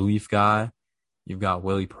middle relief guy. You've got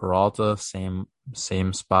Willie Peralta, same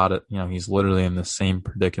spot. He's literally in the same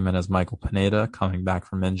predicament as Michael Pineda, coming back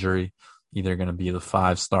from injury, either going to be the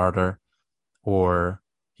 5 starter or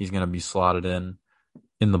he's going to be slotted in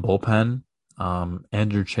the bullpen.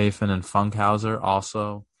 Andrew Chafin and Funkhauser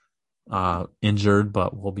also injured,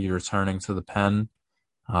 but will be returning to the pen.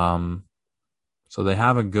 So they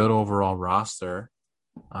have a good overall roster,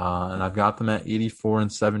 and I've got them at 84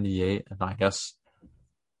 and 78, and I guess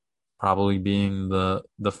probably being the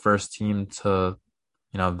first team to,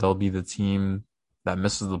 they'll be the team that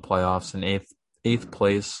misses the playoffs in eighth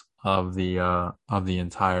place of the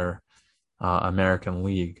entire American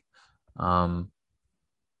League. So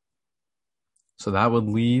that would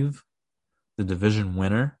leave the division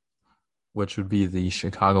winner, which would be the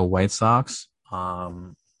Chicago White Sox.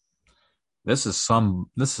 This is some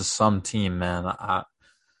team, man.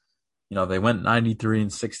 They went 93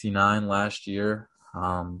 and 69 last year.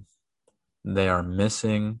 They are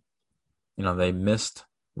missing, they missed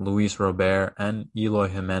Luis Robert and Eloy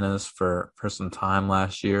Jimenez for some time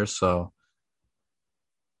last year. So,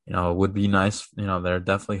 it would be nice. They're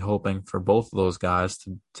definitely hoping for both of those guys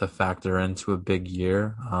to factor into a big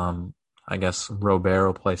year. I guess Robert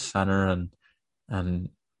will play center and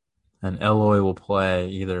Eloy will play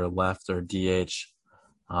either left or DH.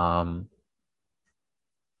 You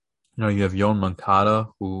have Yoan Moncada,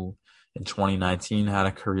 who in 2019 had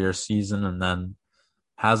a career season and then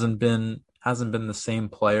hasn't been the same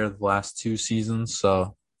player the last 2 seasons.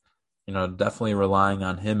 So, definitely relying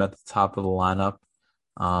on him at the top of the lineup.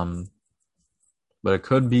 But it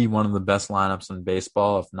could be one of the best lineups in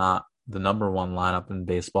baseball, if not the number one lineup in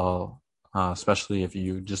baseball, especially if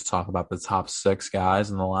you just talk about the top 6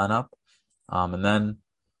 guys in the lineup. And then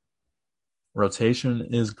rotation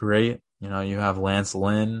is great. You have Lance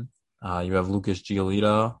Lynn, you have Lucas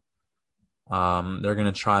Giolito. They're going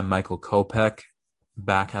to try Michael Kopech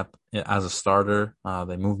back up as a starter.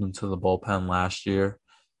 They moved him to the bullpen last year,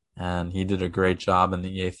 and he did a great job in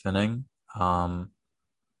the 8th inning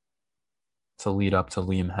to lead up to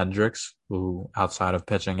Liam Hendricks, who, outside of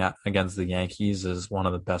pitching against the Yankees, is one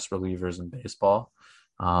of the best relievers in baseball.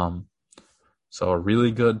 So a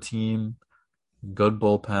really good team, good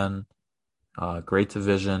bullpen, great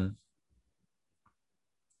division.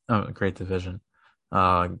 Great division.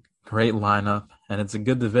 Great lineup, and it's a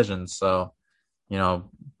good division. So, I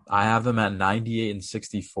have them at 98 and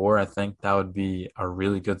 64. I think that would be a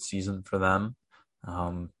really good season for them.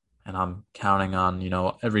 And I'm counting on,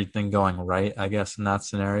 everything going right, I guess, in that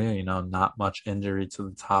scenario, not much injury to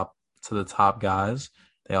the top guys.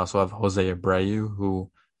 They also have Jose Abreu,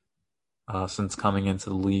 who, since coming into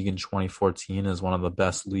the league in 2014 is one of the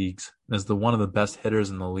best hitters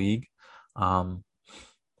in the league. I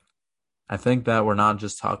think that we're not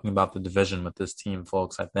just talking about the division with this team,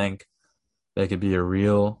 folks. I think they could be a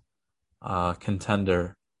real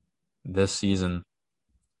contender this season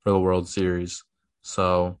for the World Series.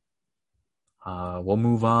 So we'll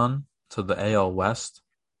move on to the AL West.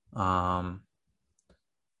 And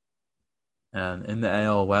in the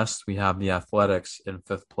AL West, we have the Athletics in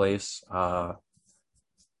 5th place. I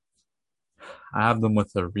have them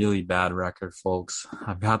with a really bad record, folks.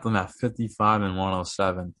 I've got them at 55 and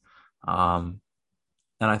 107. And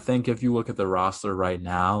I think if you look at the roster right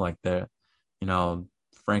now, like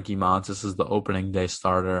Frankie Montas is the opening day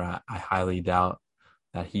starter. I highly doubt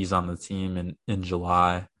that he's on the team in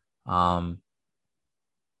July. You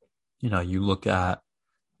look at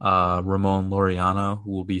Ramon Laureano,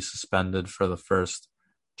 who will be suspended for the first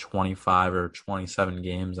 25 or 27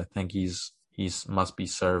 games. I think he's must be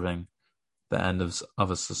serving the end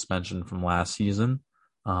of a suspension from last season.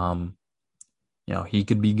 Um, he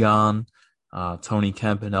could be gone. Tony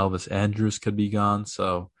Kemp and Elvis Andrus could be gone.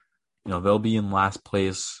 So, they'll be in last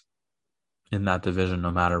place in that division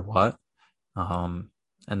no matter what. And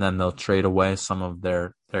then they'll trade away some of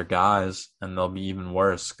their guys, and they'll be even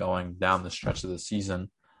worse going down the stretch of the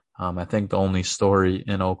season. I think the only story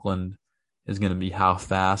in Oakland is going to be how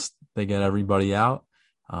fast they get everybody out.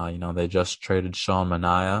 They just traded Sean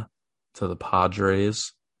Manaea to the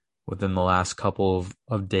Padres within the last couple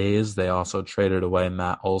of days. They also traded away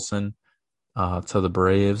Matt Olson to the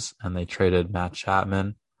Braves, and they traded Matt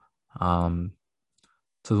Chapman to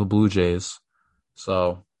the Blue Jays.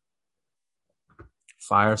 So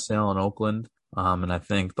fire sale in Oakland. And I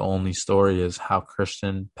think the only story is how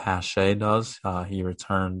Christian Pache does. He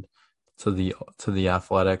returned to the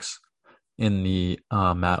Athletics in the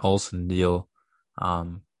Matt Olson deal.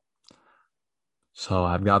 So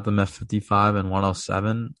I've got them at 55 and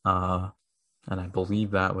 107. And I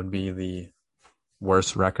believe that would be the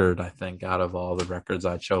worst record, I think, out of all the records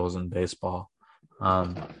I chose in baseball.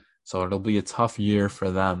 So it'll be a tough year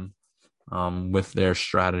for them with their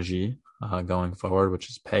strategy going forward, which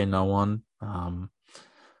is pay no one.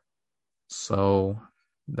 So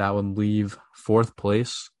that would leave fourth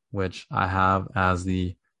place, which I have as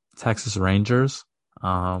the Texas Rangers.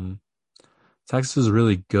 Texas is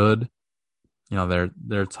really good.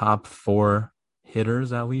 Their top four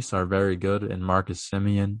hitters at least are very good in Marcus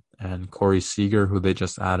Semien and Corey Seager, who they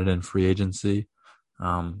just added in free agency.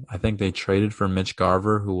 I think they traded for Mitch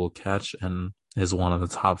Garver, who will catch and is one of the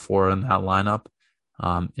top four in that lineup.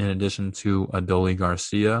 In addition to Adolis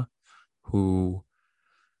Garcia, who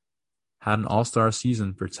had an all-star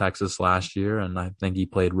season for Texas last year, and I think he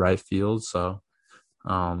played right field. So,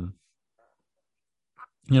 a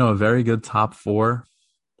very good top four,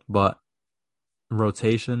 but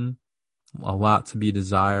rotation, a lot to be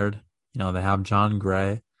desired. They have John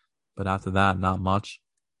Gray, but after that, not much.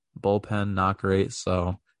 Bullpen, not great.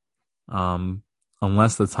 So,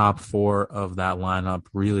 unless the top four of that lineup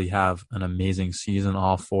really have an amazing season,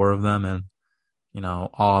 all four of them, and,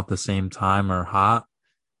 all at the same time are hot,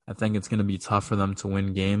 I think it's going to be tough for them to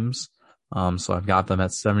win games. So I've got them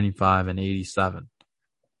at 75 and 87.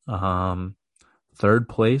 Third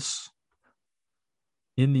place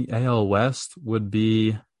in the AL West would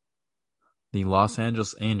be the Los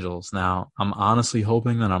Angeles Angels. Now, I'm honestly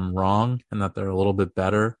hoping that I'm wrong and that they're a little bit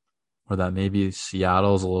better, or that maybe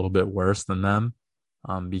Seattle's a little bit worse than them,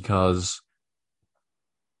 because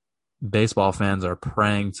baseball fans are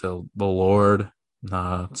praying to the Lord,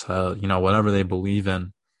 to whatever they believe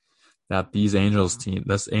in, that this Angels team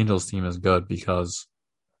is good. Because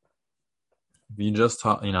if you just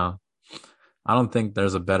talk, I don't think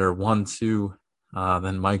there's a better 1-2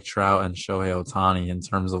 than Mike Trout and Shohei Ohtani in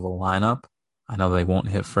terms of a lineup. I know they won't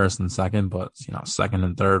hit first and second, but second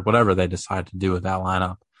and third, whatever they decide to do with that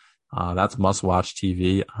lineup, that's must-watch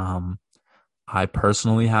TV. I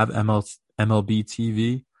personally have MLB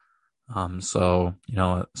TV, so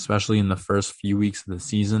especially in the first few weeks of the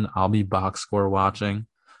season, I'll be box score watching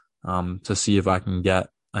to see if I can get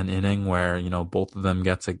an inning where both of them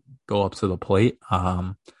get to go up to the plate.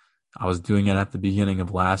 I was doing it at the beginning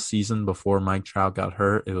of last season before Mike Trout got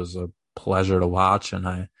hurt. It was a pleasure to watch, and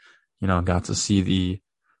I got to see the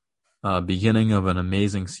beginning of an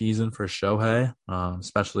amazing season for Shohei,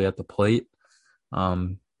 especially at the plate.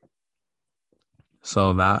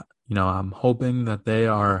 So that, I'm hoping that they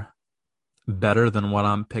are better than what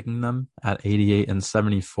I'm picking them at 88 and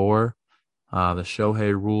 74. The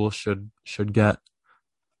Shohei rule should get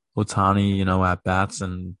Ohtani, at bats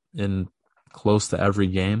and in close to every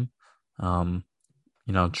game.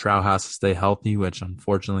 Trout has to stay healthy, which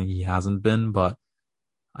unfortunately he hasn't been, but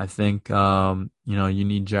I think, you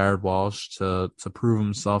need Jared Walsh to prove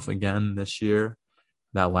himself again this year.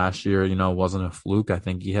 That last year, wasn't a fluke. I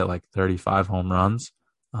think he hit like 35 home runs.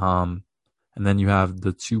 And then you have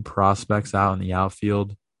the two prospects out in the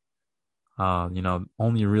outfield.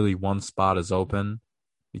 Only really one spot is open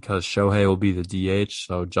because Shohei will be the DH.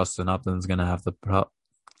 So Justin Upton's going to have to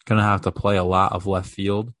play a lot of left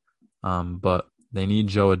field. But they need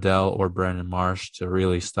Joe Adele or Brandon Marsh to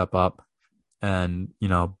really step up and,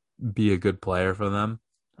 be a good player for them.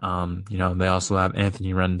 They also have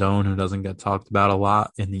Anthony Rendon, who doesn't get talked about a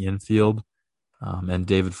lot in the infield, and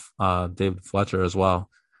David Fletcher as well.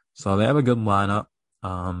 So they have a good lineup.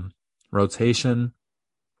 Rotation,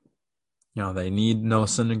 they need Noah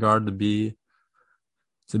Syndergaard to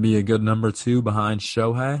be a good number two behind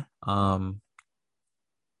Shohei.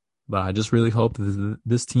 But I just really hope that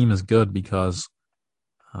this team is good, because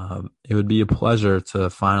it would be a pleasure to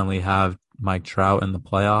finally have Mike Trout in the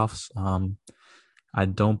playoffs. I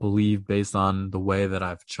don't believe, based on the way that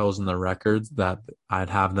I've chosen the records, that I'd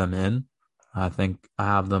have them in. I think I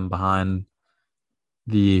have them behind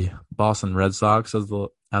the Boston Red Sox as the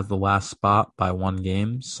last spot by one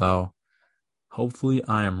game. So hopefully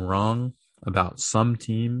I am wrong about some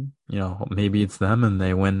team. Maybe it's them and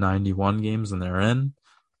they win 91 games and they're in.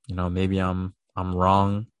 Maybe I'm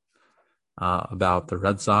wrong about the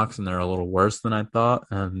Red Sox and they're a little worse than I thought,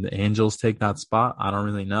 and the Angels take that spot. I don't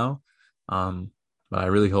really know, but I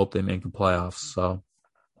really hope they make the playoffs. So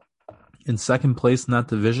in second place in that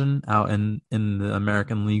division, out in the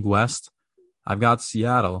American League West, I've got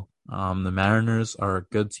Seattle. The Mariners are a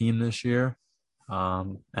good team this year,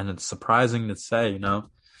 and it's surprising to say,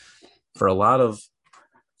 for a lot of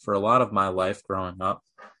my life growing up,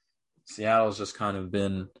 Seattle's just kind of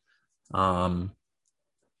been, not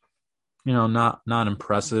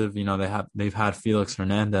impressive. They've had Felix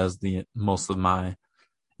Hernandez the most of my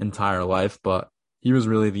entire life, but he was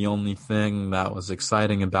really the only thing that was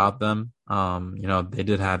exciting about them. They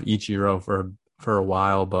did have Ichiro for a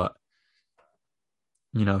while, but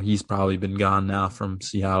he's probably been gone now from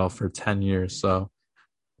Seattle for 10 years. So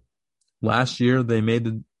last year they made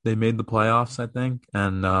the playoffs, I think,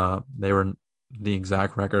 and they were the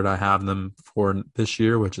exact record I have them for this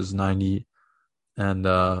year, which is 90 and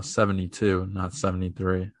 72, not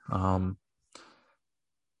 73.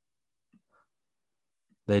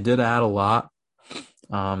 They did add a lot.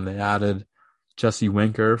 They added Jesse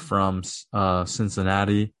Winker from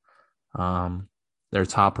Cincinnati. Their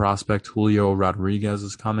top prospect, Julio Rodriguez,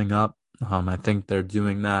 is coming up. I think they're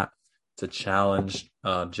doing that to challenge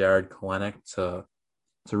Jared Kelenic to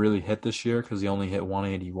really hit this year, because he only hit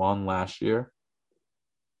 181 last year.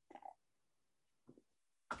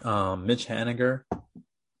 Mitch Haniger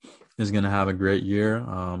is going to have a great year,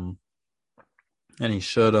 and he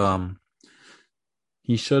should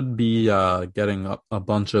be getting a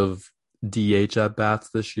bunch of DH at bats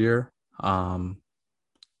this year.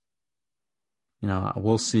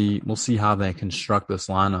 We'll see how they construct this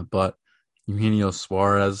lineup, but Eugenio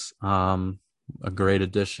Suarez, a great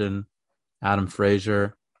addition. Adam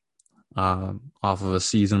Frazier, off of a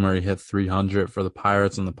season where he hit 300 for the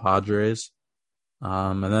Pirates and the Padres.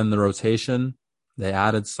 And then the rotation, they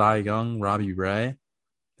added Cy Young, Robbie Ray.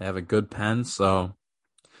 They have a good pen, so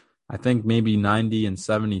I think maybe 90 and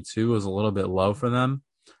 72 is a little bit low for them.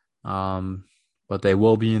 But they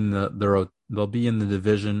will be in they'll be in the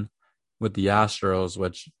division with the Astros,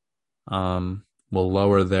 which will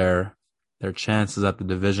lower their chances at the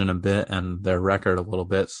division a bit and their record a little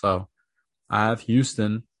bit. So I have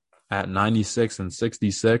Houston at 96 and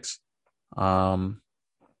 66.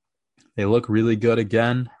 They look really good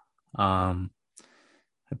again.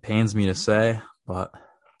 It pains me to say, but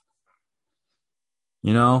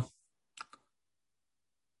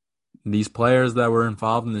these players that were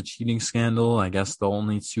involved in the cheating scandal, I guess the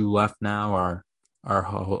only two left now are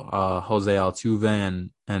Jose Altuve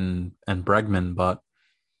and Bregman, but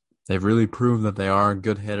they've really proved that they are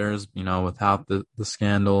good hitters, without the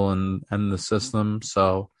scandal and the system.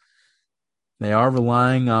 So they are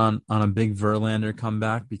relying on a big Verlander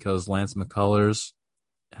comeback, because Lance McCullers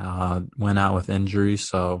went out with injury,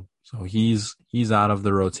 so he's out of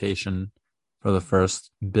the rotation for the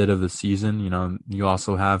first bit of the season. You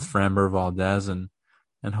also have Framber Valdez and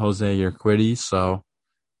Jose Urquidy, so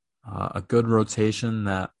a good rotation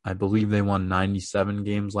that I believe they won 97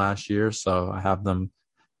 games last year, so I have them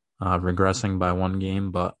regressing by one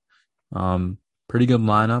game, but pretty good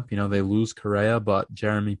lineup. They lose Correa, but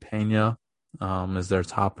Jeremy Pena is their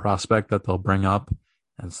top prospect that they'll bring up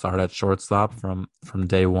and start at shortstop from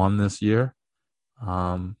day one this year.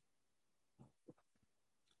 And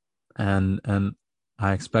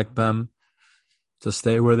I expect them to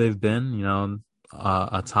stay where they've been,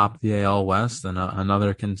 atop the AL West and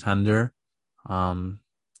another contender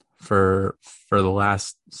for the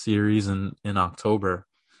last series in October.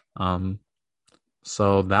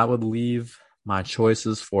 So that would leave my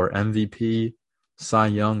choices for MVP, Cy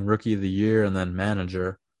Young, Rookie of the Year, and then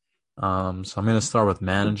Manager. So I'm going to start with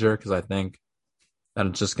Manager, because I think that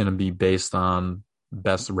it's just going to be based on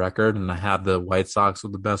best record, and I have the White Sox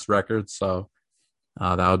with the best record. So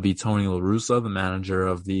that would be Tony La Russa, the manager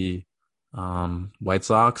of the White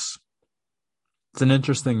Sox. It's an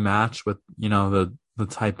interesting match with, the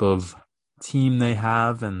type of team they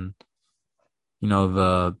have, and,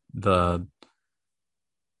 the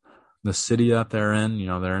city that they're in.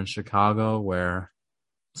 They're in Chicago, where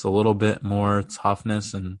it's a little bit more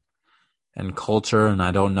toughness and culture. And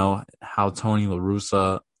I don't know how Tony La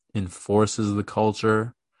Russa enforces the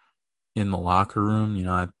culture in the locker room.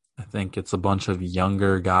 I think it's a bunch of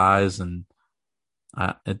younger guys, and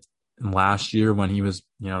Last year when he was,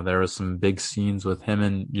 there was some big scenes with him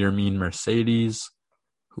and Yermin Mercedes,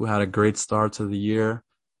 who had a great start to the year.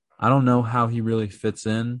 I don't know how he really fits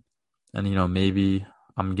in, and maybe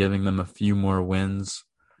I'm giving them a few more wins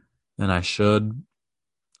than I should.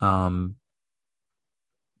 Um,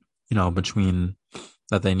 between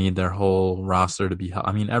that they need their whole roster to be.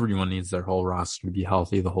 I mean, everyone needs their whole roster to be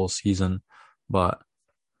healthy the whole season, but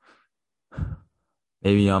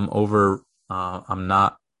maybe I'm over. I'm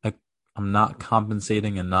not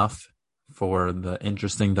compensating enough for the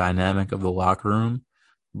interesting dynamic of the locker room,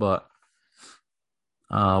 but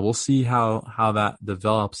we'll see how that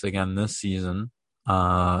develops again this season.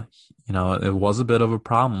 It was a bit of a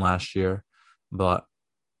problem last year, but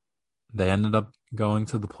they ended up going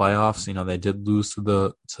to the playoffs. They did lose to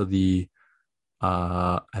the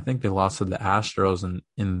I think they lost to the Astros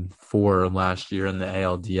in 4 last year in the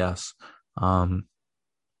ALDS.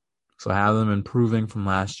 So I have them improving from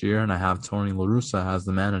last year, and I have Tony La Russa as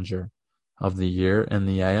the manager of the year in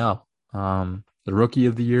the AL. The rookie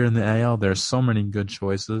of the year in the AL, there's so many good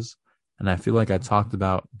choices, and I feel like I talked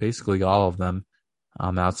about basically all of them.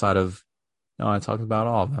 Outside of, no, I talked about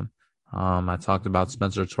all of them. I talked about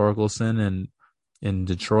Spencer Torkelson in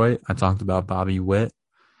Detroit. I talked about Bobby Witt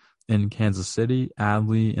in Kansas City,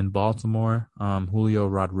 Adley in Baltimore, Julio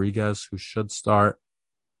Rodriguez, who should start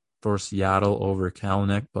for Seattle over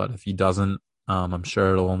Kalanick, but if he doesn't, I'm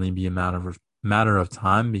sure it'll only be a matter of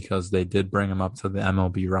time because they did bring him up to the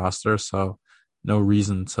MLB roster, so no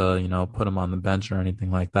reason to put him on the bench or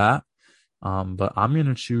anything like that. But I'm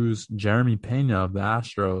gonna choose Jeremy Pena of the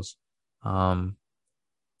Astros.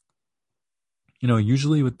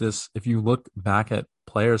 Usually with this, if you look back at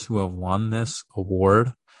players who have won this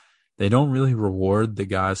award, they don't really reward the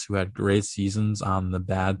guys who had great seasons on the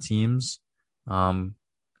bad teams.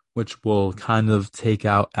 Which will kind of take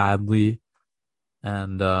out Adley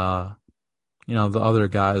and, the other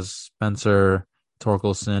guys, Spencer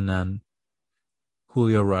Torkelson and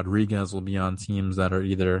Julio Rodriguez will be on teams that are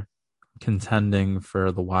either contending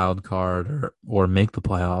for the wild card or make the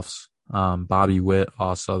playoffs. Bobby Witt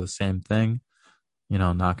also the same thing,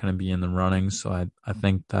 not going to be in the running. So I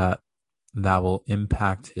think that will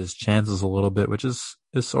impact his chances a little bit, which is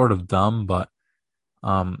sort of dumb, but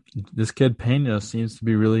this kid Pena seems to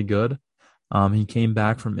be really good. He came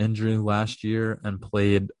back from injury last year and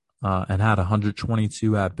played and had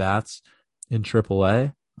 122 at bats in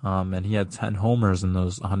AAA. And he had 10 homers in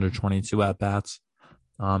those 122 at bats,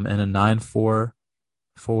 and a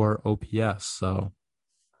 9.44 OPS. So,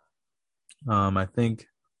 I think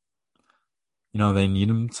they need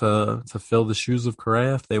him to fill the shoes of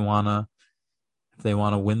Correa if they wanna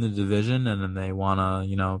win the division and then they want to,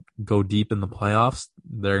 go deep in the playoffs.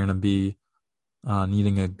 They're going to be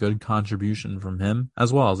needing a good contribution from him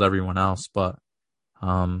as well as everyone else. But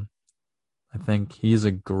I think he's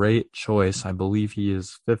a great choice. I believe he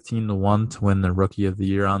is 15-1 to win the Rookie of the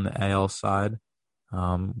Year on the AL side,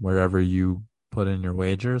 wherever you put in your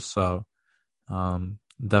wagers. So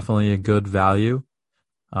definitely a good value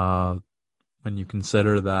when you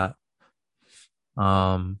consider that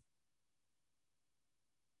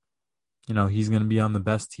he's going to be on the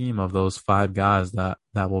best team of those 5 guys that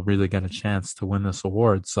will really get a chance to win this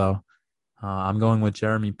award. So I'm going with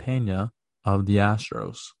Jeremy Pena of the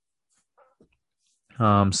Astros.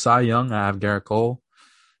 Cy Young, I have Garrett Cole.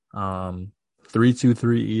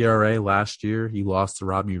 3.23 ERA last year. He lost to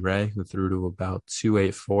Robbie Ray, who threw to about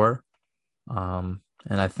 2.84. And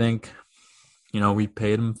I think, we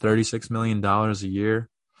paid him $36 million a year.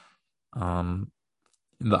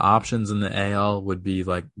 The options in the AL would be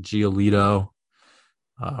like Giolito,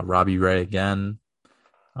 Robbie Ray again,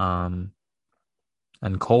 and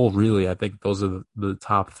Cole. Really, I think those are the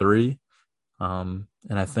top 3. And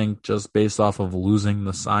I think just based off of losing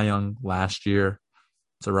the Cy Young last year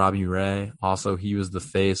to Robbie Ray, also he was the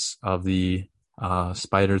face of the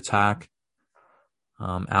spider tack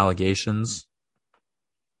allegations,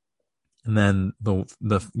 and then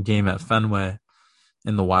the game at Fenway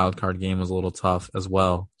in the wild card game was a little tough as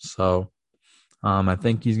well. So I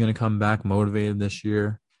think he's going to come back motivated this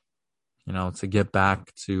year, to get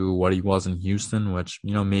back to what he was in Houston, which,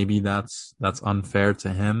 maybe that's unfair to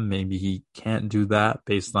him. Maybe he can't do that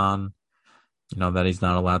based on, that he's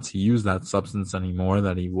not allowed to use that substance anymore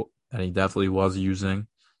that he definitely was using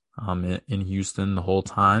in Houston the whole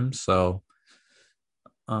time. So,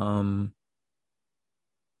 but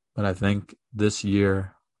I think this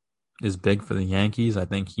year is big for the Yankees. I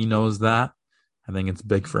think he knows that. I think it's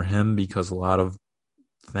big for him because a lot of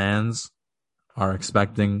fans are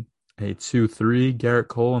expecting a 2-3 Garrett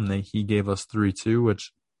Cole, and he gave us 3-2,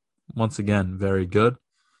 which once again, very good.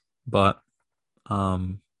 But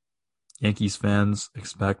Um, Yankees fans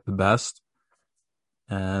expect the best,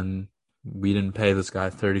 and we didn't pay this guy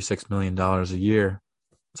 $36 million a year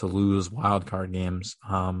to lose wild card games.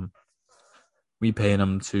 We paid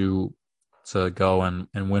him to go and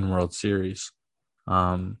win World Series.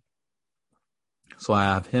 Um, so I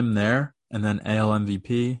have him there, and then AL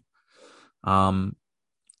MVP. Um,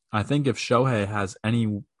 I think if Shohei has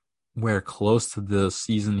anywhere close to the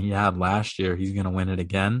season he had last year, he's going to win it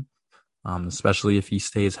again. Especially if he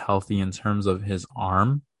stays healthy in terms of his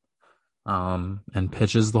arm, and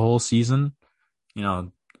pitches the whole season. You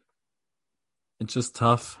know, it's just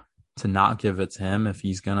tough to not give it to him if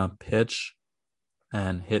he's going to pitch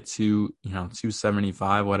and hit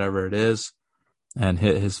 275, whatever it is, and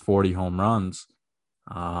hit his 40 home runs.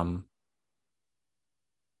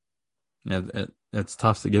 It's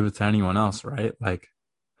tough to give it to anyone else, right? Like,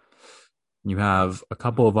 you have a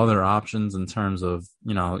couple of other options in terms of,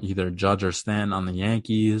 either Judge or Stanton on the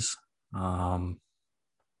Yankees. You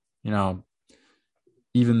know,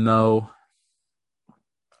 even though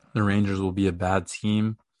the Rangers will be a bad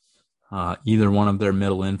team, either one of their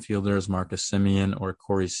middle infielders, Marcus Semien or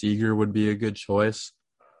Corey Seager, would be a good choice.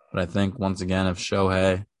 But I think once again, if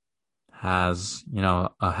Shohei has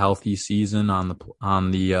a healthy season on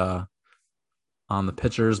the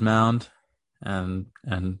pitcher's mound, and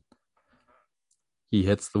he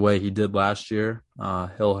hits the way he did last year,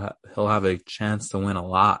 he'll have a chance to win a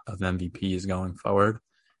lot of MVPs going forward.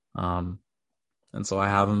 And so I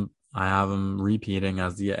have him repeating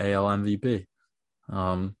as the AL MVP.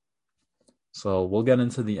 So we'll get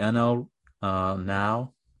into the NL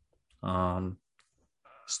now.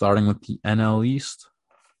 Starting with the NL East.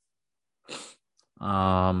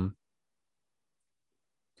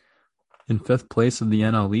 In fifth place of the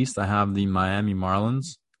NL East, I have the Miami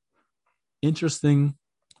Marlins. Interesting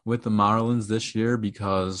with the Marlins this year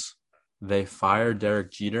because they fired Derek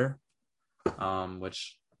Jeter,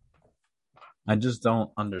 which I just don't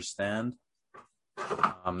understand.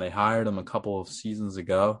 They hired him a couple of seasons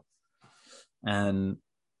ago, and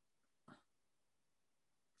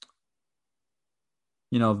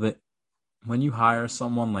when you hire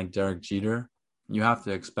someone like Derek Jeter, you have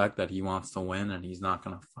to expect that he wants to win, and he's not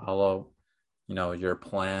going to follow, your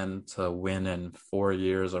plan to win in 4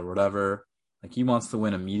 years or whatever. Like, he wants to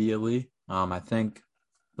win immediately. I think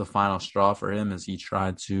the final straw for him is he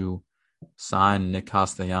tried to sign Nick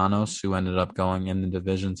Castellanos, who ended up going in the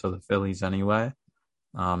division to the Phillies anyway.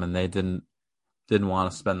 And they didn't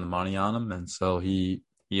want to spend the money on him, and so he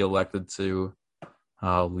elected to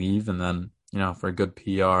leave. And then, for good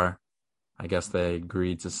PR, I guess they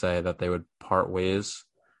agreed to say that they would part ways.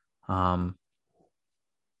 The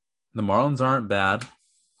Marlins aren't bad.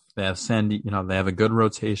 They have they have a good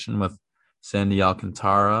rotation with Sandy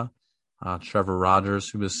Alcantara, Trevor Rogers,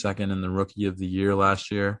 who was second in the Rookie of the Year last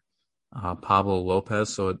year, Pablo Lopez,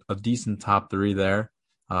 so a decent top three there.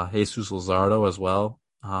 Jesus Luzardo as well.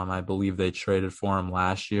 I believe they traded for him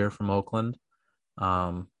last year from Oakland.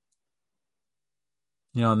 And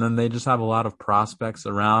then they just have a lot of prospects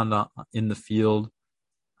around in the field.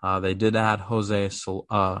 They did add Jorge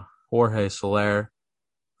Soler.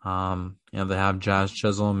 They have Jazz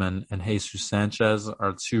Chisholm and Jesus Sanchez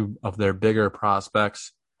are two of their bigger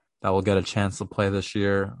prospects that will get a chance to play this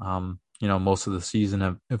year. Most of the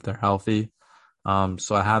season if they're healthy.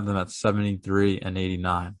 So I have them at 73 and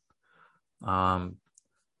 89.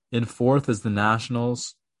 In fourth is the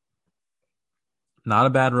Nationals. Not a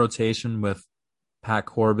bad rotation with Pat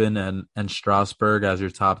Corbin and Strasburg as your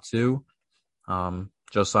top two.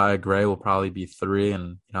 Josiah Gray will probably be three,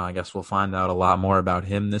 and I guess we'll find out a lot more about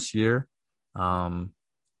him this year. Not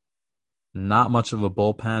much of a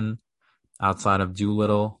bullpen outside of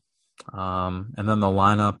Doolittle. And then the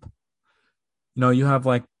lineup, you have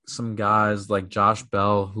like some guys like Josh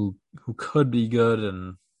Bell who could be good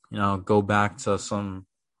and go back to some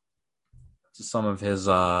of his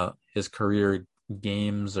career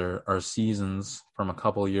games or seasons from a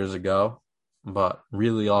couple of years ago, but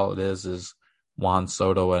really all it is Juan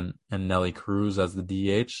Soto and Nelly Cruz as the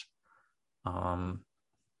DH.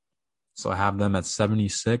 So I have them at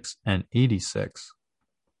 76 and 86.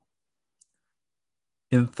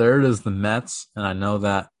 In third is the Mets, and I know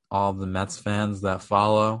that all of the Mets fans that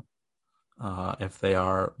follow, if there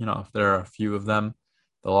are a few of them,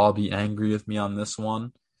 they'll all be angry with me on this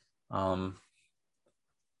one.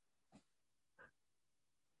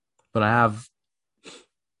 But I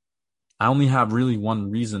only have really one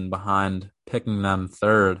reason behind picking them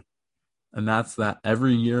third, and that's that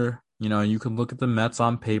every year, you can look at the Mets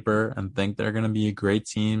on paper and think they're going to be a great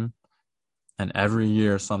team, and every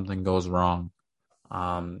year something goes wrong.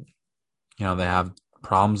 They have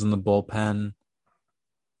problems in the bullpen.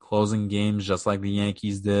 closing games just like the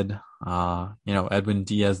Yankees did. Edwin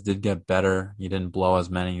Diaz did get better. He didn't blow as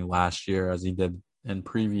many last year as he did in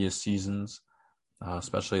previous seasons,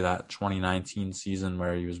 especially that 2019 season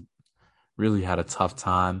where he was really had a tough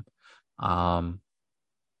time. Um,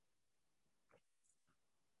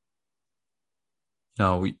 you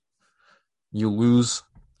know, you lose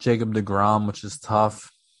Jacob deGrom, which is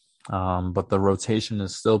tough. But the rotation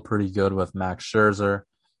is still pretty good with Max Scherzer,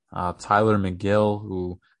 Tyler McGill,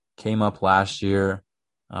 who came up last year,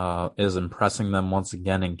 is impressing them once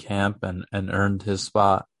again in camp and earned his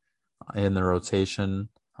spot in the rotation,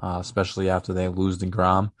 especially after they lose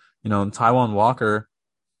DeGrom. And Taijuan Walker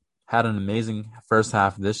had an amazing first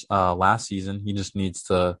half this last season. He just needs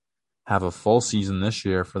to have a full season this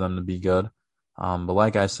year for them to be good. But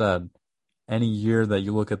like I said, any year that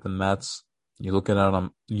you look at the Mets, you look at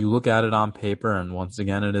it on paper, and once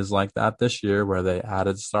again, it is like that this year, where they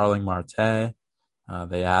added Starling Marte,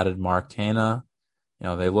 they added Mark Canha.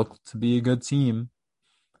 They look to be a good team,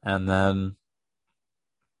 and then,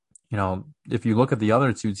 if you look at the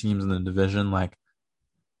other two teams in the division, like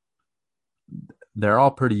they're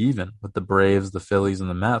all pretty even with the Braves, the Phillies, and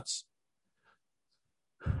the Mets.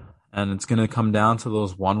 And it's going to come down to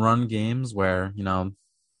those one-run games where,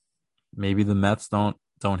 maybe the Mets don't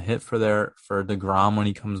hit for DeGrom when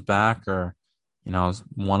he comes back, or,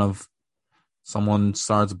 someone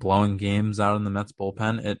starts blowing games out in the Mets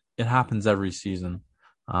bullpen. It happens every season.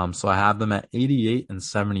 So I have them at 88 and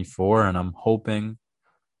 74, and I'm hoping,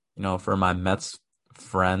 for my Mets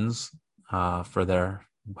friends, for their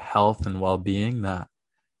health and well-being, that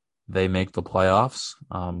they make the playoffs.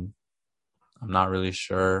 I'm not really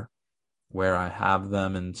sure where I have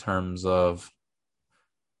them in terms of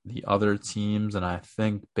the other teams, and I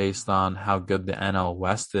think based on how good the NL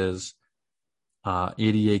West is,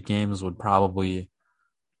 88 games would probably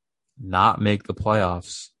not make the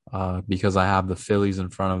playoffs, because I have the Phillies in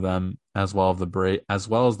front of them as well as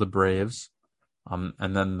the Braves,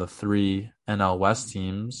 and then the 3 NL West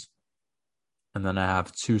teams, and then I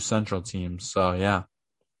have 2 Central teams. So yeah,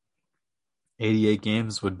 88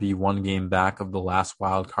 games would be 1 game back of the last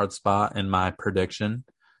wild card spot in my prediction,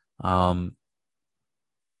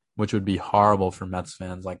 which would be horrible for Mets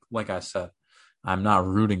fans. Like I said, I'm not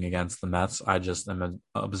rooting against the Mets. I just am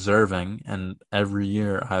observing, and every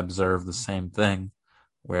year I observe the same thing,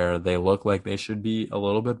 where they look like they should be a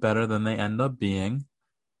little bit better than they end up being.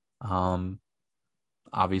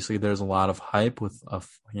 Obviously, there's a lot of hype with,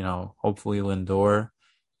 hopefully Lindor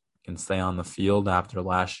can stay on the field. After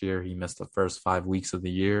last year, he missed the first 5 weeks of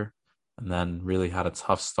the year and then really had a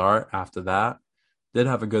tough start after that. Did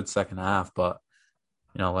have a good second half, but,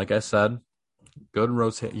 like I said, good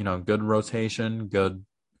rotation, good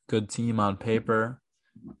team on paper,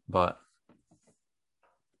 but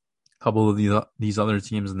a couple of these other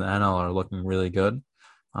teams in the NL are looking really good.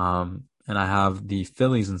 And I have the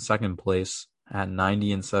Phillies in second place at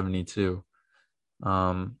 90 and 72.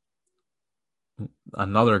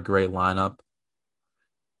 Another great lineup.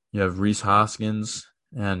 You have Rhys Hoskins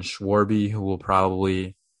and Schwarber, who will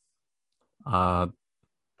probably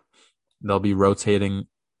they'll be rotating,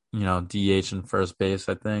 DH and first base,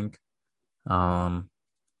 I think.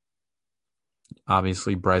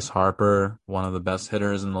 Obviously Bryce Harper, one of the best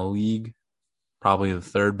hitters in the league, probably the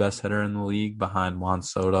 3rd best hitter in the league behind Juan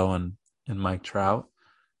Soto and Mike Trout.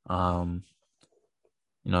 You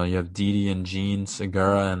have Didi and Gene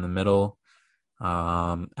Segura in the middle.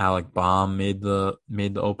 Alec Baum made the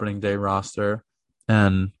opening day roster,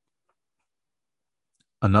 and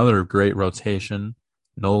another great rotation.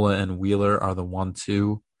 Nola and Wheeler are the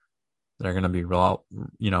 1-2. They're going to be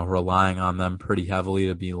relying on them pretty heavily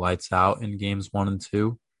to be lights out in games 1 and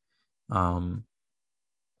 2.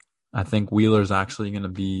 I think Wheeler's actually going to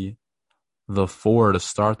be the 4 to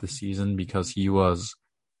start the season because he was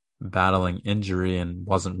battling injury and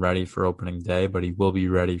wasn't ready for opening day, but he will be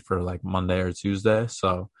ready for like Monday or Tuesday.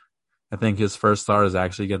 So I think his first start is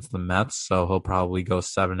actually against the Mets, so he'll probably go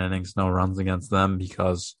 7 innings, no runs against them,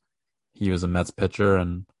 because he was a Mets pitcher,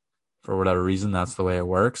 and for whatever reason, that's the way it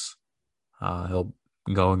works. He'll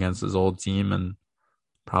go against his old team and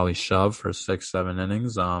probably shove for 6-7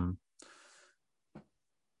 innings. I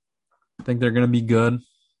think they're going to be good.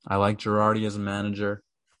 I like Girardi as a manager.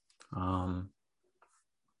 JT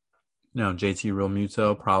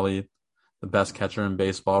Realmuto, probably the best catcher in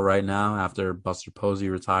baseball right now after Buster Posey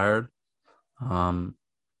retired. So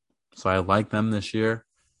I like them this year.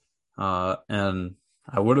 And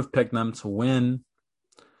I would have picked them to win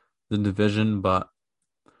the division, but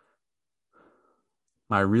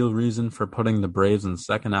my real reason for putting the Braves in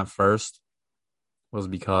second at first was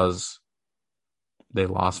because they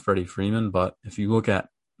lost Freddie Freeman. But if you look at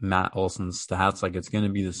Matt Olson's stats. Like, it's going to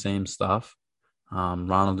be the same stuff.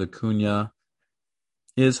 Ronald Acuna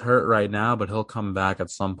is hurt right now, but he'll come back at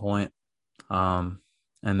some point. And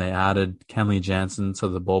they added Kenley Jansen to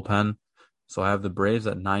the bullpen. So I have the Braves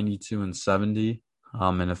at 92 and 70.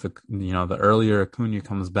 And if the earlier Acuna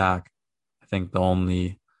comes back, I think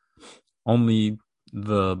only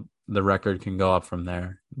the record can go up from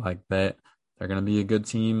there. Like, they're going to be a good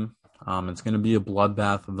team. It's going to be a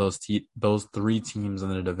bloodbath of those three teams in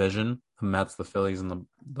the division: the Mets, the Phillies, and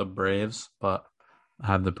the Braves. But I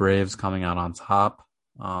have the Braves coming out on top.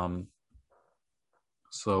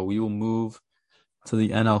 So we will move to the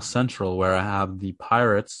NL Central, where I have the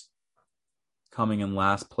Pirates coming in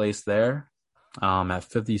last place there, at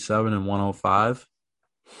 57 and 105.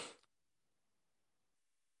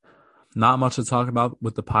 Not much to talk about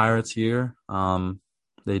with the Pirates here.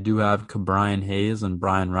 They do have Brian Hayes and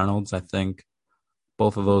Brian Reynolds. I think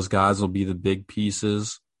both of those guys will be the big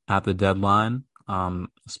pieces at the deadline,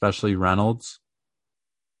 especially Reynolds.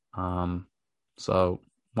 So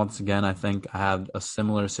once again, I think I had a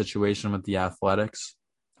similar situation with the Athletics.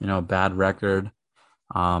 Bad record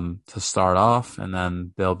to start off, and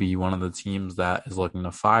then they'll be one of the teams that is looking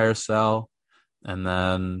to fire sell, and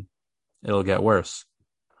then it'll get worse.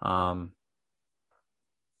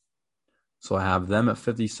 So I have them at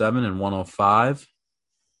 57 and 105.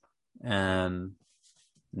 And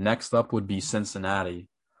next up would be Cincinnati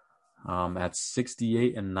at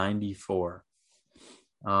 68 and 94.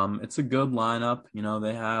 It's a good lineup.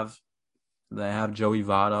 They have Joey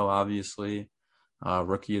Votto, obviously,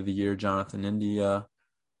 Rookie of the Year, Jonathan India.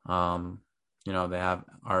 They have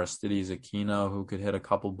Aristides Aquino, who could hit a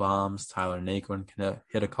couple bombs. Tyler Naquin can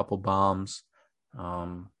hit a couple bombs.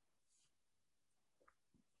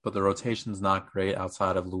 But the rotation's not great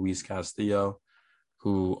outside of Luis Castillo,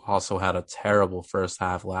 who also had a terrible first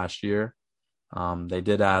half last year. They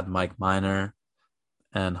did add Mike Minor,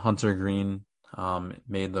 and Hunter Green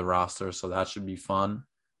made the roster, so that should be fun.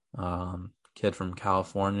 Kid from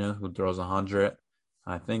California who throws 100.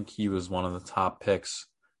 I think he was one of the top picks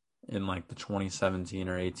in like the 2017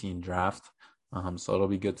 or 18 draft. So it'll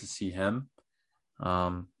be good to see him.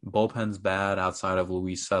 Bullpen's bad outside of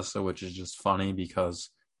Luis Sessa, which is just funny because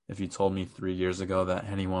if you told me 3 years ago that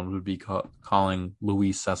anyone would be calling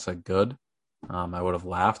Luis Sessa good, I would have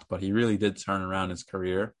laughed. But he really did turn around his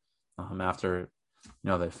career after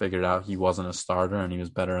they figured out he wasn't a starter and he was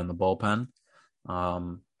better in the bullpen.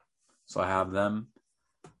 So I have them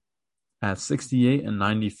at 68 and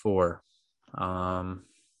 94.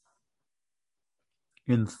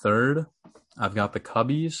 In third, I've got the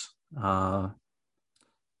Cubbies.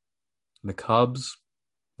 The Cubs,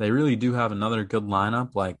 they really do have another good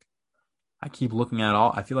lineup. Like, I keep looking at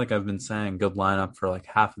I feel like I've been saying good lineup for like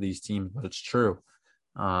half of these teams, but it's true.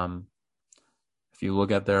 If you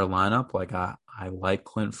look at their lineup, like I like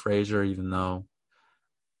Clint Frazier, even though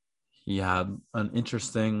he had an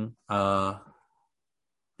interesting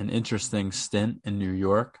stint in New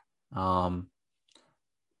York.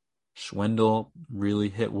 Schwindel really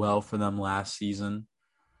hit well for them last season.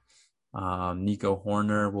 Nico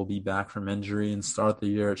Horner will be back from injury and start the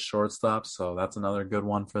year at shortstop, so that's another good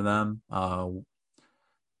one for them.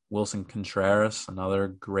 Wilson Contreras, another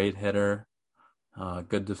great hitter,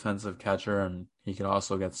 good defensive catcher, and he could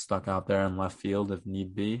also get stuck out there in left field if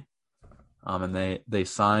need be. And they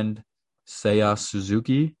signed Seiya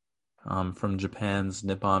Suzuki from Japan's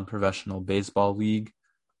Nippon Professional Baseball League,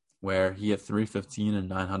 where he had 315 and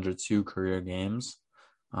 902 career games.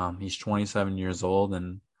 He's 27 years old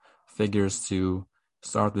and figures to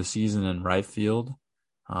start the season in right field.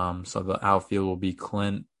 So the outfield will be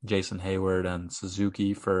Clint, Jason Hayward, and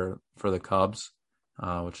Suzuki for the Cubs,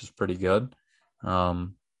 which is pretty good.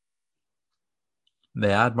 They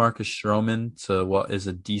add Marcus Stroman to what is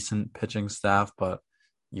a decent pitching staff, but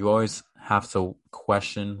you always have to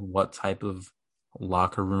question what type of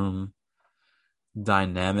locker room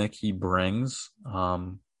dynamic he brings.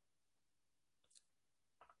 And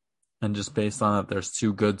just based on that, there's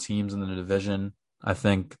two good teams in the division. I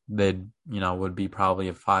think they'd, would be probably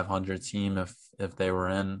a 500 team if they were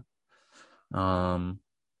in.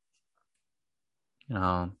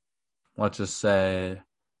 Let's just say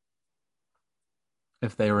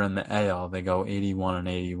if they were in the AL, they go 81 and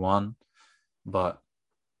 81. But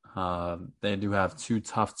they do have two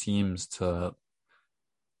tough teams to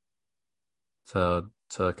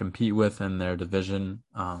compete with in their division,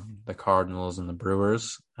 the Cardinals and the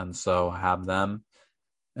Brewers. And so I have them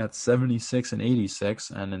at 76 and 86.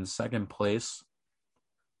 And in second place,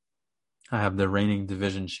 I have the reigning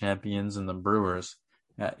division champions and the Brewers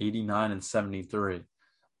at 89 and 73.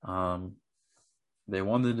 They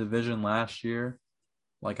won the division last year.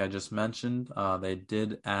 like I just mentioned, they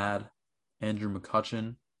did add Andrew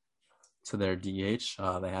McCutchen to their DH.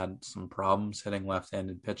 They had some problems hitting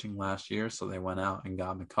left-handed pitching last year, so they went out and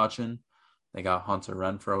got McCutchen. They got Hunter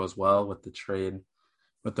Renfroe as well with the trade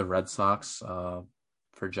with the Red Sox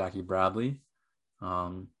for Jackie Bradley.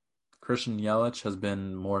 Christian Yelich has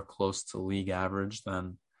been more close to league average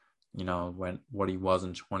than what he was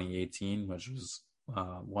in 2018, which was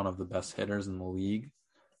one of the best hitters in the league.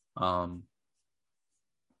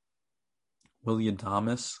 Willie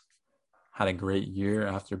Adames had a great year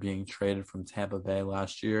after being traded from Tampa Bay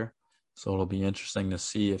last year. So it'll be interesting to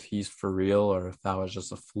see if he's for real or if that was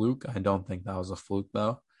just a fluke. I don't think that was a fluke,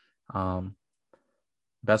 though.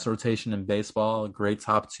 Best rotation in baseball, great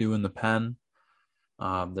top two in the pen.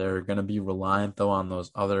 They're going to be reliant, though, on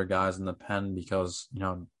those other guys in the pen because,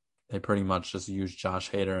 they pretty much just use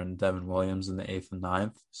Josh Hader and Devin Williams in the 8th and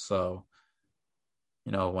 9th. So,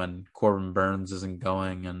 when Corbin Burns isn't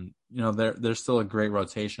going and, they're still a great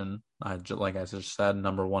rotation. Like I just said,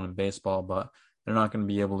 number one in baseball, but they're not going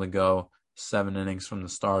to be able to go 7 innings from the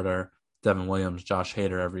starter, Devin Williams, Josh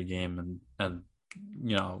Hader every game and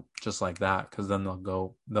just like that, because then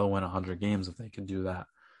they'll win 100 games if they could do that.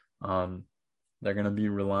 They're going to be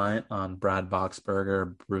reliant on Brad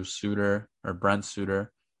Boxberger, Brent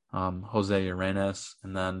Suter, Jose Ureñas,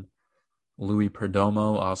 and then Louis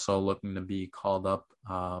Perdomo also looking to be called up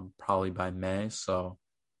probably by May. So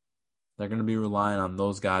they're going to be relying on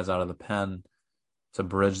those guys out of the pen to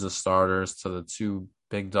bridge the starters to the two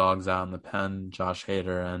big dogs out in the pen, Josh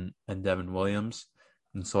Hader and Devin Williams.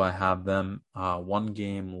 And so I have them one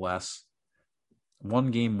game worse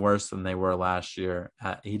than they were last year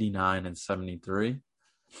at 89 and 73.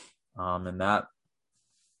 And that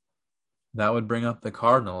would bring up the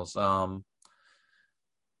Cardinals.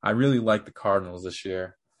 I really like the Cardinals this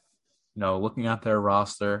year. Looking at their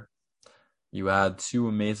roster, you had two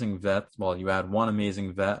amazing vets. Well, you had one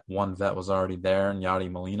amazing vet. One vet was already there, and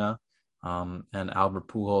Yadi Molina. And Albert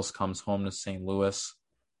Pujols comes home to St. Louis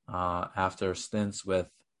after stints with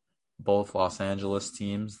both Los Angeles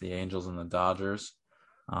teams, the Angels and the Dodgers.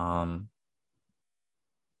 You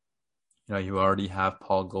already have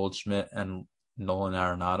Paul Goldschmidt and Nolan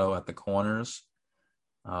Arenado at the corners.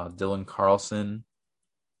 Dylan Carlson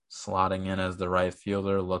slotting in as the right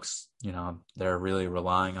fielder looks, they're really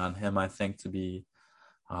relying on him, I think, to be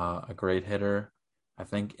a great hitter. I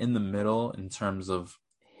think in the middle, in terms of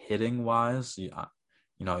hitting wise, you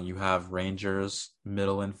have Rangers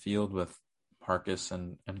middle infield with Marcus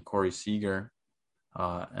and Corey Seager.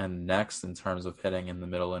 And next, in terms of hitting in the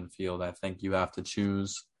middle infield, I think you have to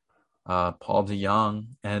choose Paul DeJong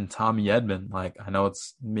and Tommy Edman. Like, I know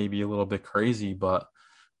it's maybe a little bit crazy, but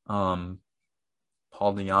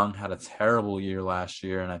Paul DeJong had a terrible year last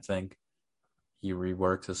year, and I think he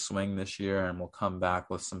reworked his swing this year and will come back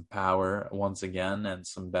with some power once again and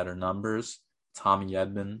some better numbers. Tommy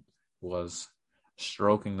Edman was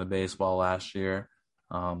stroking the baseball last year,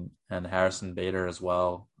 and Harrison Bader as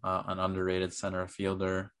well, an underrated center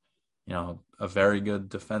fielder, a very good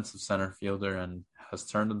defensive center fielder, and has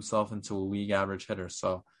turned himself into a league average hitter.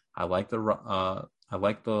 So I like the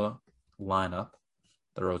lineup,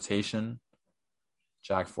 the rotation.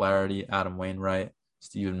 Jack Flaherty, Adam Wainwright,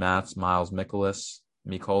 Steven Matz, Miles Mikolas.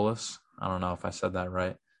 I don't know if I said that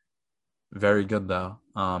right. Very good, though.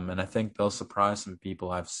 And I think they'll surprise some people.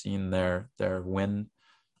 I've seen their win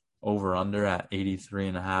over-under at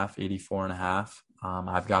 83.5, 84.5.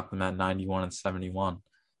 I've got them at 91 and 71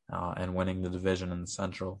 and winning the division in the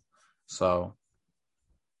Central. So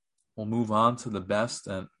we'll move on to the best.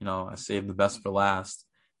 And, I saved the best for last.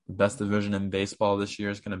 The best division in baseball this year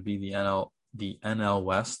is going to be the NL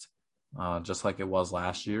West, just like it was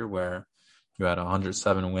last year, where you had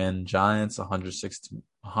 107 win Giants,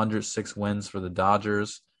 106 wins for the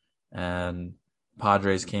Dodgers, and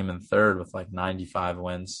Padres came in third with like 95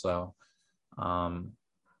 wins. So a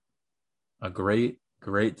great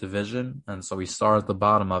division. And so we start at the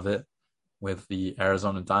bottom of it with the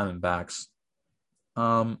Arizona Diamondbacks.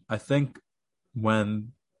 I think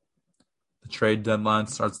when the trade deadline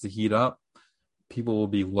starts to heat up, people will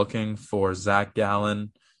be looking for Zach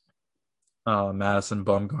Gallen, Madison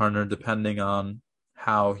Bumgarner, depending on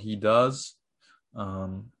how he does.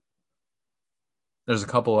 There's a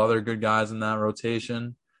couple other good guys in that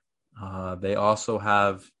rotation. They also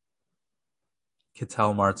have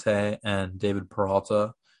Ketel Marte and David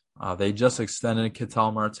Peralta. They just extended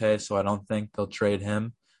Ketel Marte, so I don't think they'll trade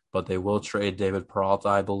him, but they will trade David Peralta,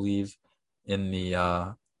 I believe, in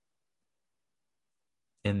the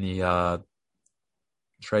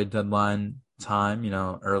trade deadline time,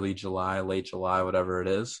 early July, late July, whatever it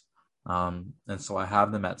is. And so I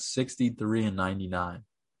have them at 63 and 99.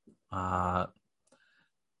 Uh,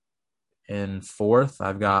 in fourth,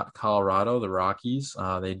 I've got Colorado, the Rockies.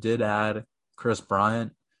 They did add Chris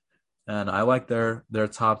Bryant, and I like their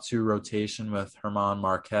top two rotation with Herman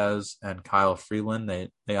Marquez and Kyle Freeland.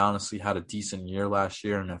 They honestly had a decent year last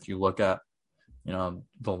year, and if you look at the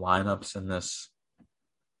lineups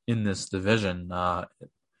in this division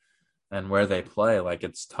and where they play, like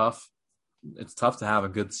it's tough. It's tough to have a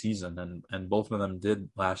good season, and both of them did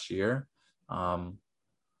last year. Um,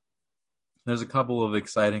 there's a couple of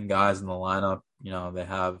exciting guys in the lineup. They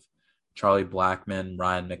have Charlie Blackmon,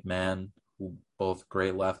 Ryan McMahon, who both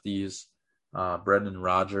great lefties. Brendan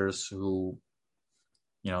Rodgers, who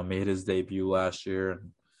made his debut last year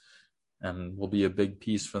and will be a big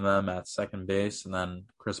piece for them at second base, and then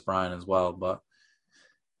Chris Bryant as well. But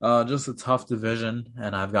just a tough division,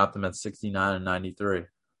 and I've got them at 69 and 93.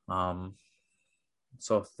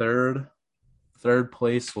 So third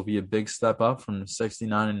place will be a big step up from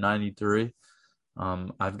 69 and 93.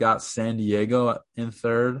 I've got San Diego in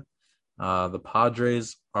third. The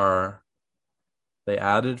Padres they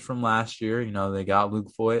added from last year. They got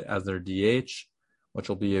Luke Voit as their DH, which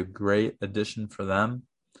will be a great addition for them.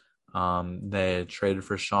 They traded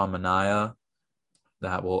for Sean Manaea.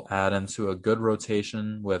 That will add into a good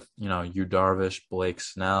rotation with, Yu Darvish, Blake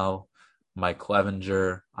Snell, Mike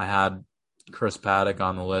Clevenger. I had Chris Paddock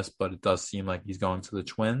on the list, but it does seem like he's going to the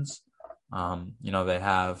Twins. They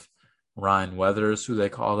have Ryan Weathers, who they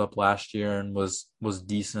called up last year and was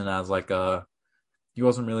decent as he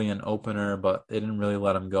wasn't really an opener, but they didn't really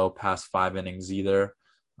let him go past 5 innings either.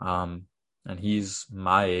 And he's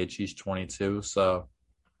my age. He's 22,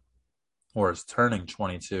 or is turning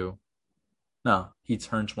 22. No, he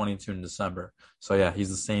turned 22 in December. So yeah, he's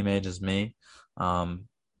the same age as me. And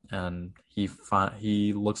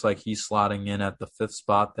he looks like he's slotting in at the 5th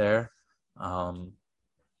spot there.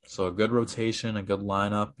 So a good rotation, a good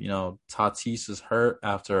lineup. Tatis is hurt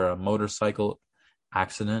after a motorcycle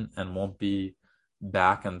accident and won't be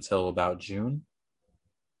back until about June.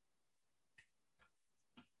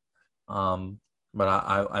 But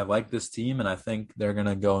I like this team, and I think they're going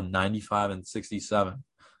to go 95 and 67.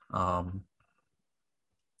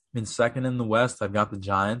 In second in the West, I've got the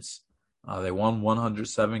Giants. They won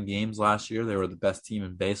 107 games last year. They were the best team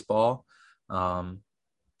in baseball, in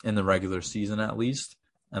the regular season at least.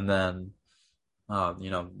 And then,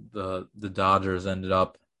 the Dodgers ended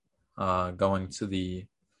up going to the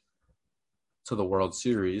World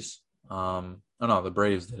Series. The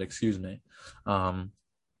Braves did. Excuse me. But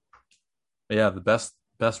yeah, the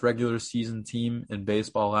best regular season team in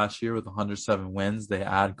baseball last year with 107 wins. They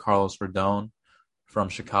add Carlos Rodon from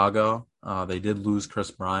Chicago. They did lose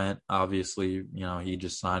Chris Bryant. Obviously, he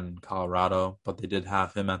just signed in Colorado, but they did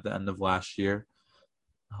have him at the end of last year.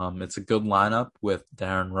 It's a good lineup with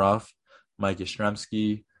Darren Ruff, Mike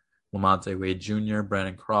Yastrzemski, Lamonte Wade Jr.,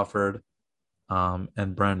 Brandon Crawford,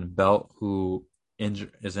 and Brandon Belt, who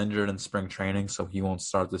is injured in spring training, so he won't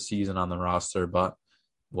start the season on the roster, but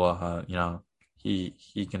he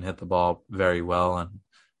can hit the ball very well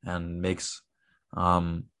and makes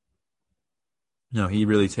he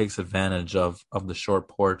really takes advantage of the short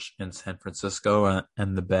porch in San Francisco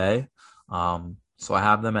and the Bay. So I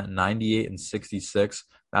have them at 98 and 66.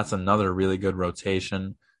 That's another really good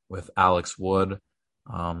rotation with Alex Wood,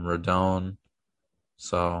 Rodon.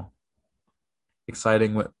 So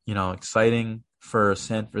exciting for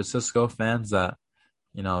San Francisco fans that,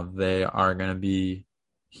 they are going to be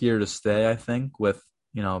here to stay, I think, with,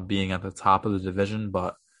 being at the top of the division.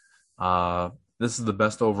 But this is the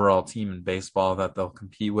best overall team in baseball that they'll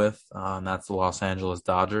compete with, and that's the Los Angeles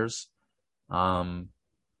Dodgers.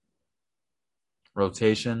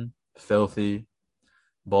 Rotation, filthy.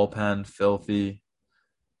 Bullpen, filthy.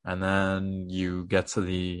 And then you get to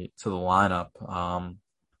the lineup.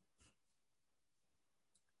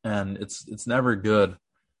 And it's never good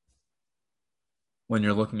when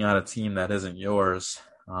you're looking at a team that isn't yours.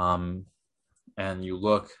 And you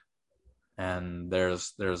look and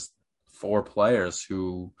there's 4 players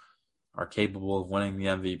who are capable of winning the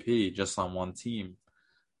MVP just on one team.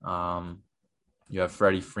 You have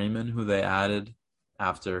Freddie Freeman, who they added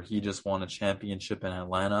after he just won a championship in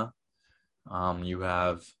Atlanta. You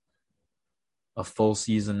have a full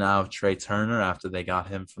season now of Trey Turner after they got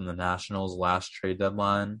him from the Nationals last trade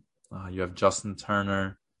deadline. You have Justin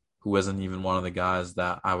Turner, who isn't even one of the guys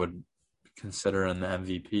that I would consider in the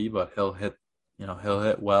MVP, but he'll hit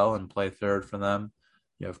well and play third for them.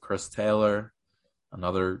 You have Chris Taylor,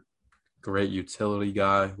 another great utility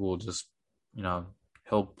guy who will just, he'll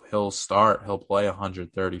play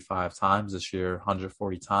 135 times this year,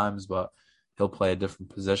 140 times, but he'll play a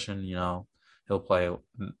different position. He'll play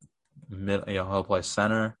he'll play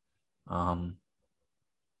center, Um,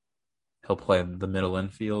 he'll play the middle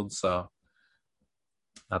infield, so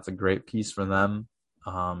that's a great piece for them.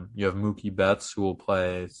 You have Mookie Betts, who will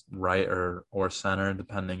play right or center,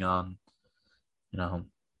 depending on you know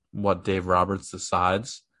what Dave Roberts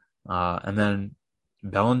decides. And then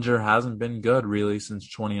Bellinger hasn't been good really since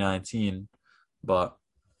 2019, but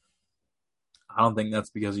I don't think that's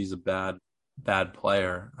because he's a bad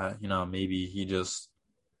player. Maybe he just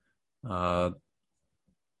uh,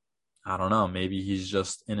 I don't know. Maybe he's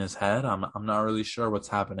just in his head. I'm not really sure what's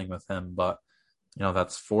happening with him, but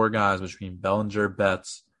that's four guys between Bellinger,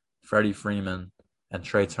 Betts, Freddie Freeman, and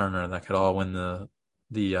Trey Turner that could all win the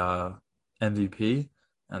MVP.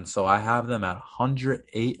 And so I have them at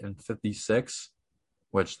 108 and 56,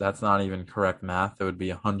 which that's not even correct math. It would be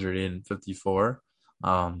 108 and 54.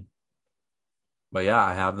 But yeah,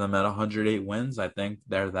 I have them at 108 wins. I think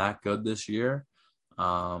they're that good this year.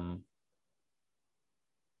 Um,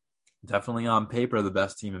 Definitely on paper, the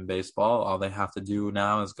best team in baseball. All they have to do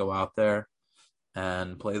now is go out there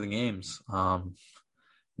and play the games. That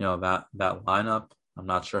lineup, I'm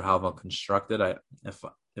not sure how they'll construct it.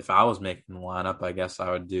 If I was making the lineup, I guess I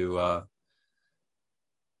would do. I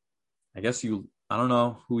don't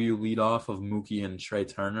know who you lead off of Mookie and Trey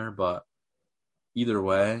Turner, but either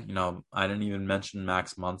way, I didn't even mention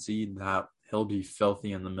Max Muncy. That he'll be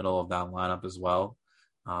filthy in the middle of that lineup as well.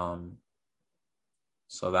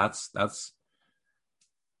 So that's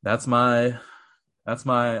my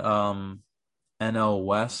NL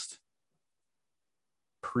West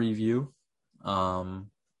preview. I'll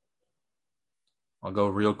go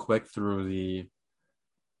real quick through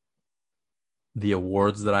the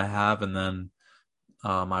awards that I have, and then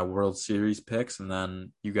my World Series picks, and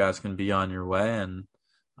then you guys can be on your way, and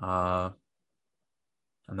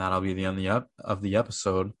that'll be the end of the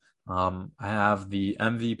episode. I have the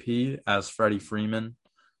MVP as Freddie Freeman.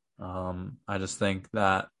 I just think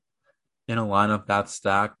that in a lineup that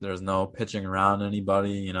stacked, there's no pitching around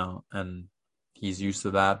anybody, and he's used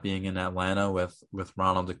to that being in Atlanta with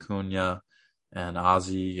Ronald Acuna and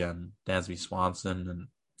Ozzie and Dansby Swanson and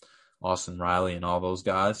Austin Riley and all those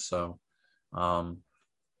guys. So,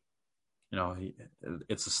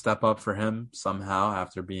 it's a step up for him somehow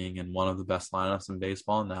after being in one of the best lineups in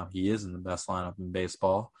baseball. Now he is in the best lineup in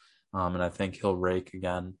baseball. And I think he'll rake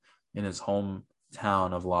again in his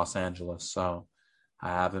hometown of Los Angeles. So I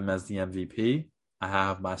have him as the MVP. I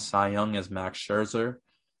have my Cy Young as Max Scherzer.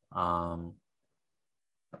 I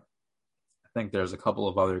think there's a couple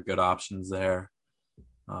of other good options there.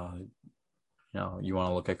 You want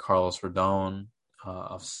to look at Carlos Rodon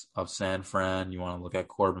of San Fran. You want to look at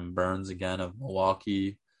Corbin Burns again of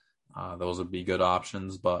Milwaukee. Those would be good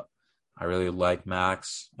options, but I really like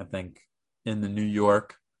Max. I think in the New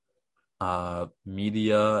York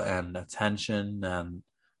media and attention and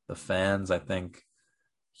the fans, I think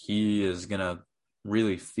he is going to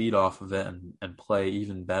really feed off of it and play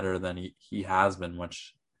even better than he has been,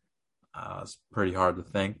 which is pretty hard to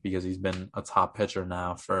think because he's been a top pitcher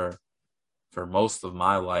now for most of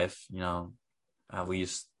my life, at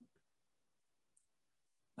least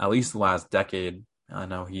the last decade. I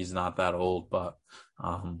know he's not that old, but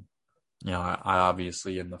I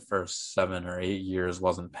obviously in the first 7 or 8 years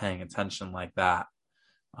wasn't paying attention like that.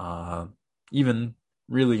 Even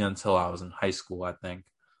really until I was in high school, I think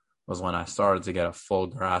was when I started to get a full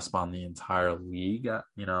grasp on the entire league.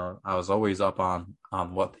 I was always up on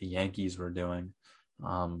what the Yankees were doing.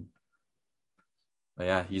 But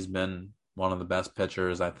yeah, he's been one of the best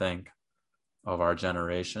pitchers, I think, of our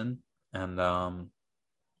generation. And I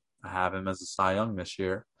have him as a Cy Young this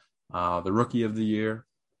year. The Rookie of the Year,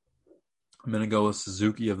 I'm going to go with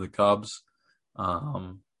Suzuki of the Cubs.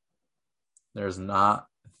 There's not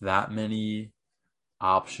that many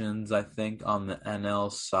options, I think, on the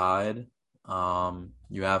NL side.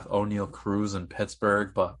 You have O'Neal Cruz in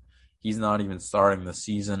Pittsburgh, but he's not even starting the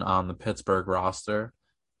season on the Pittsburgh roster.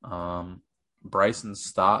 Bryson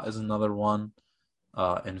Stott is another one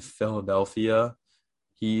in Philadelphia.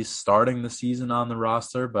 He's starting the season on the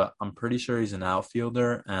roster, but I'm pretty sure he's an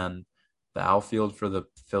outfielder, and the outfield for the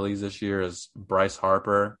Phillies this year is Bryce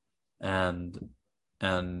Harper and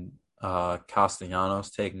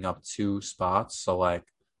Castellanos taking up 2 spots. So I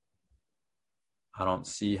don't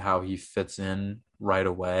see how he fits in right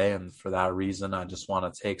away. And for that reason, I just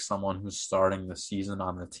want to take someone who's starting the season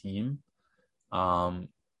on the team.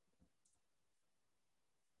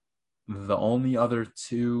 The only other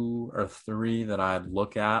 2 or 3 that I'd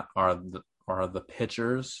look at are the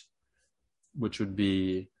pitchers, which would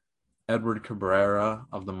be Edward Cabrera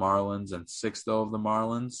of the Marlins and Sixto of the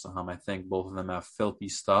Marlins. I think both of them have filthy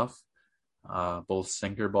stuff. both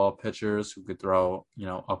sinker ball pitchers who could throw,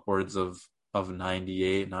 upwards of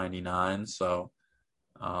 98, 99. So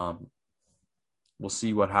um, we'll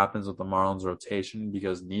see what happens with the Marlins rotation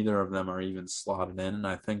because neither of them are even slotted in. And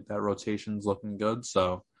I think that rotation's looking good.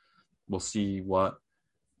 So we'll see what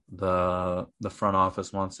the front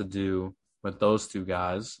office wants to do with those two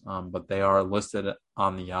guys. But they are listed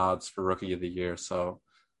on the odds for Rookie of the Year. So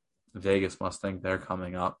Vegas must think they're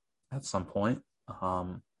coming up at some point.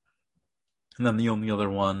 And then the only other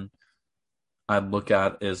one I'd look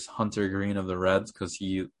at is Hunter Green of the Reds because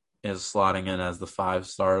he is slotting in as the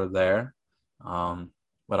 5-star there.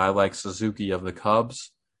 But I like Suzuki of the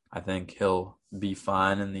Cubs. I think he'll be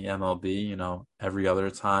fine in the MLB. Every other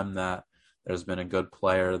time that there's been a good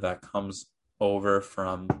player that comes over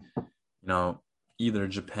from, either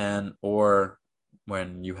Japan or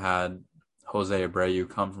when you had Jose Abreu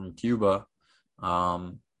come from Cuba,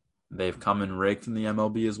 they've come and raked in the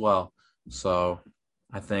MLB as well. So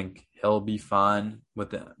I think he'll be fine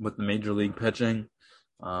with the major league pitching.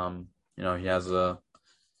 He has a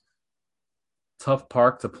tough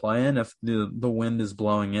park to play in if the wind is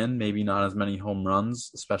blowing in. Maybe not as many home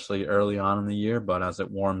runs, especially early on in the year, but as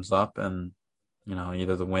it warms up and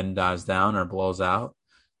either the wind dies down or blows out,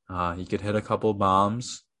 he could hit a couple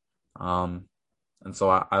bombs. And so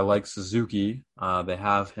I like Suzuki. They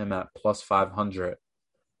have him at plus 500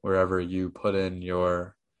 wherever you put in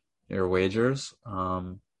your wagers.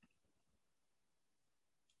 And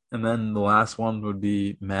then the last one would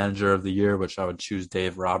be Manager of the Year, which I would choose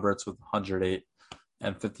Dave Roberts with 108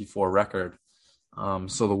 and 54 record.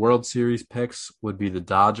 So the World Series picks would be the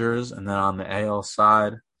Dodgers. And then on the AL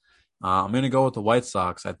side, I'm going to go with the White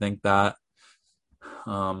Sox. I think that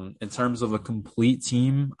in terms of a complete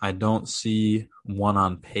team, I don't see one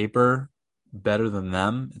on paper better than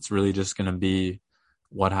them. It's really just going to be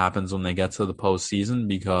what happens when they get to the postseason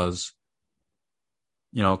because,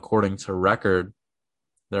 according to record,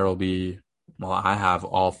 there will be, I have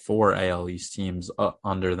all 4 AL East teams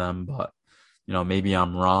under them, but, maybe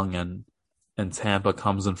I'm wrong and Tampa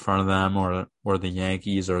comes in front of them or the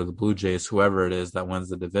Yankees or the Blue Jays, whoever it is that wins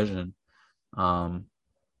the division. And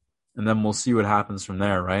then we'll see what happens from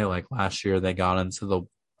there, right? Like last year they got into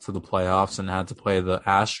the playoffs and had to play the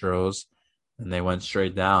Astros and they went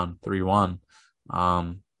straight down 3-1.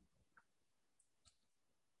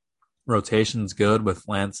 Rotation's good with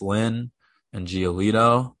Lance Lynn and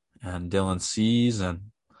Giolito and Dylan Cease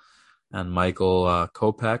and Michael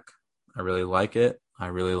Kopech. I really like it. I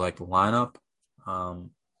really like the lineup. And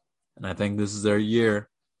I think this is their year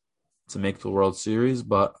to make the World Series,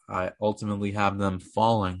 but I ultimately have them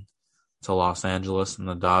falling to Los Angeles and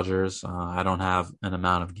the Dodgers. I don't have an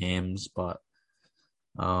amount of games, but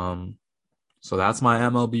so that's my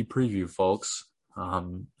MLB preview, folks.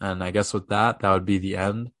 And I guess with that would be the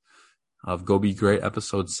end of Go Be Great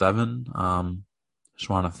episode 7. Just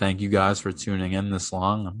want to thank you guys for tuning in this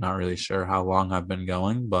long. I'm not really sure how long I've been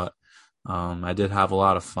going, but I did have a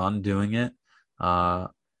lot of fun doing it.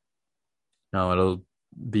 It'll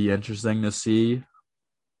be interesting to see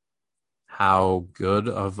how good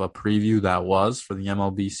of a preview that was for the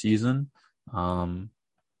MLB season.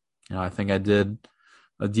 I think I did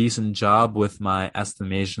a decent job with my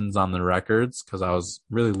estimations on the records because I was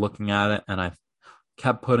really looking at it and I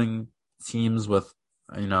kept putting teams with,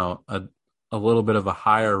 a little bit of a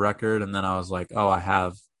higher record. And then I was like, oh, I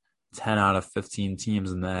have 10 out of 15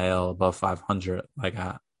 teams in the AL above 500. Like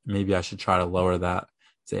maybe I should try to lower that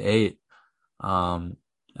to 8. And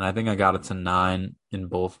I think I got it to 9 in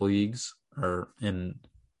both leagues or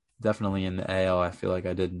definitely in the AL. I feel like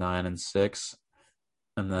I did 9 and 6.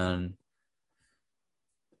 And then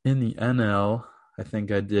in the NL, I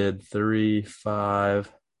think I did 3,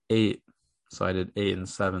 5, 8. So I did 8 and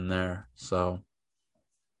 7 there. So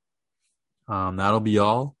that'll be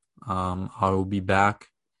all. I will be back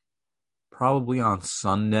probably on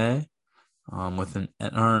Sunday with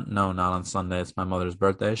no, not on Sunday. It's my mother's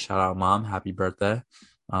birthday. Shout out, Mom. Happy birthday.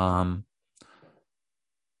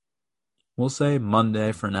 We'll say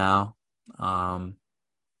Monday for now.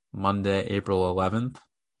 Monday, April 11th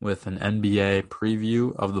with an NBA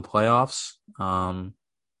preview of the playoffs. A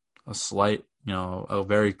slight, a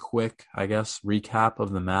very quick, I guess, recap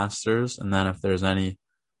of the Masters. And then if there's any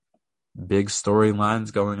big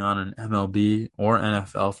storylines going on in MLB or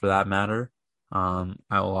NFL for that matter, I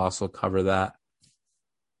will also cover that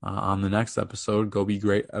on the next episode, Go Be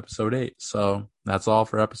Great, episode 8. So that's all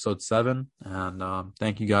for episode 7. And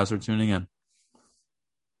thank you guys for tuning in.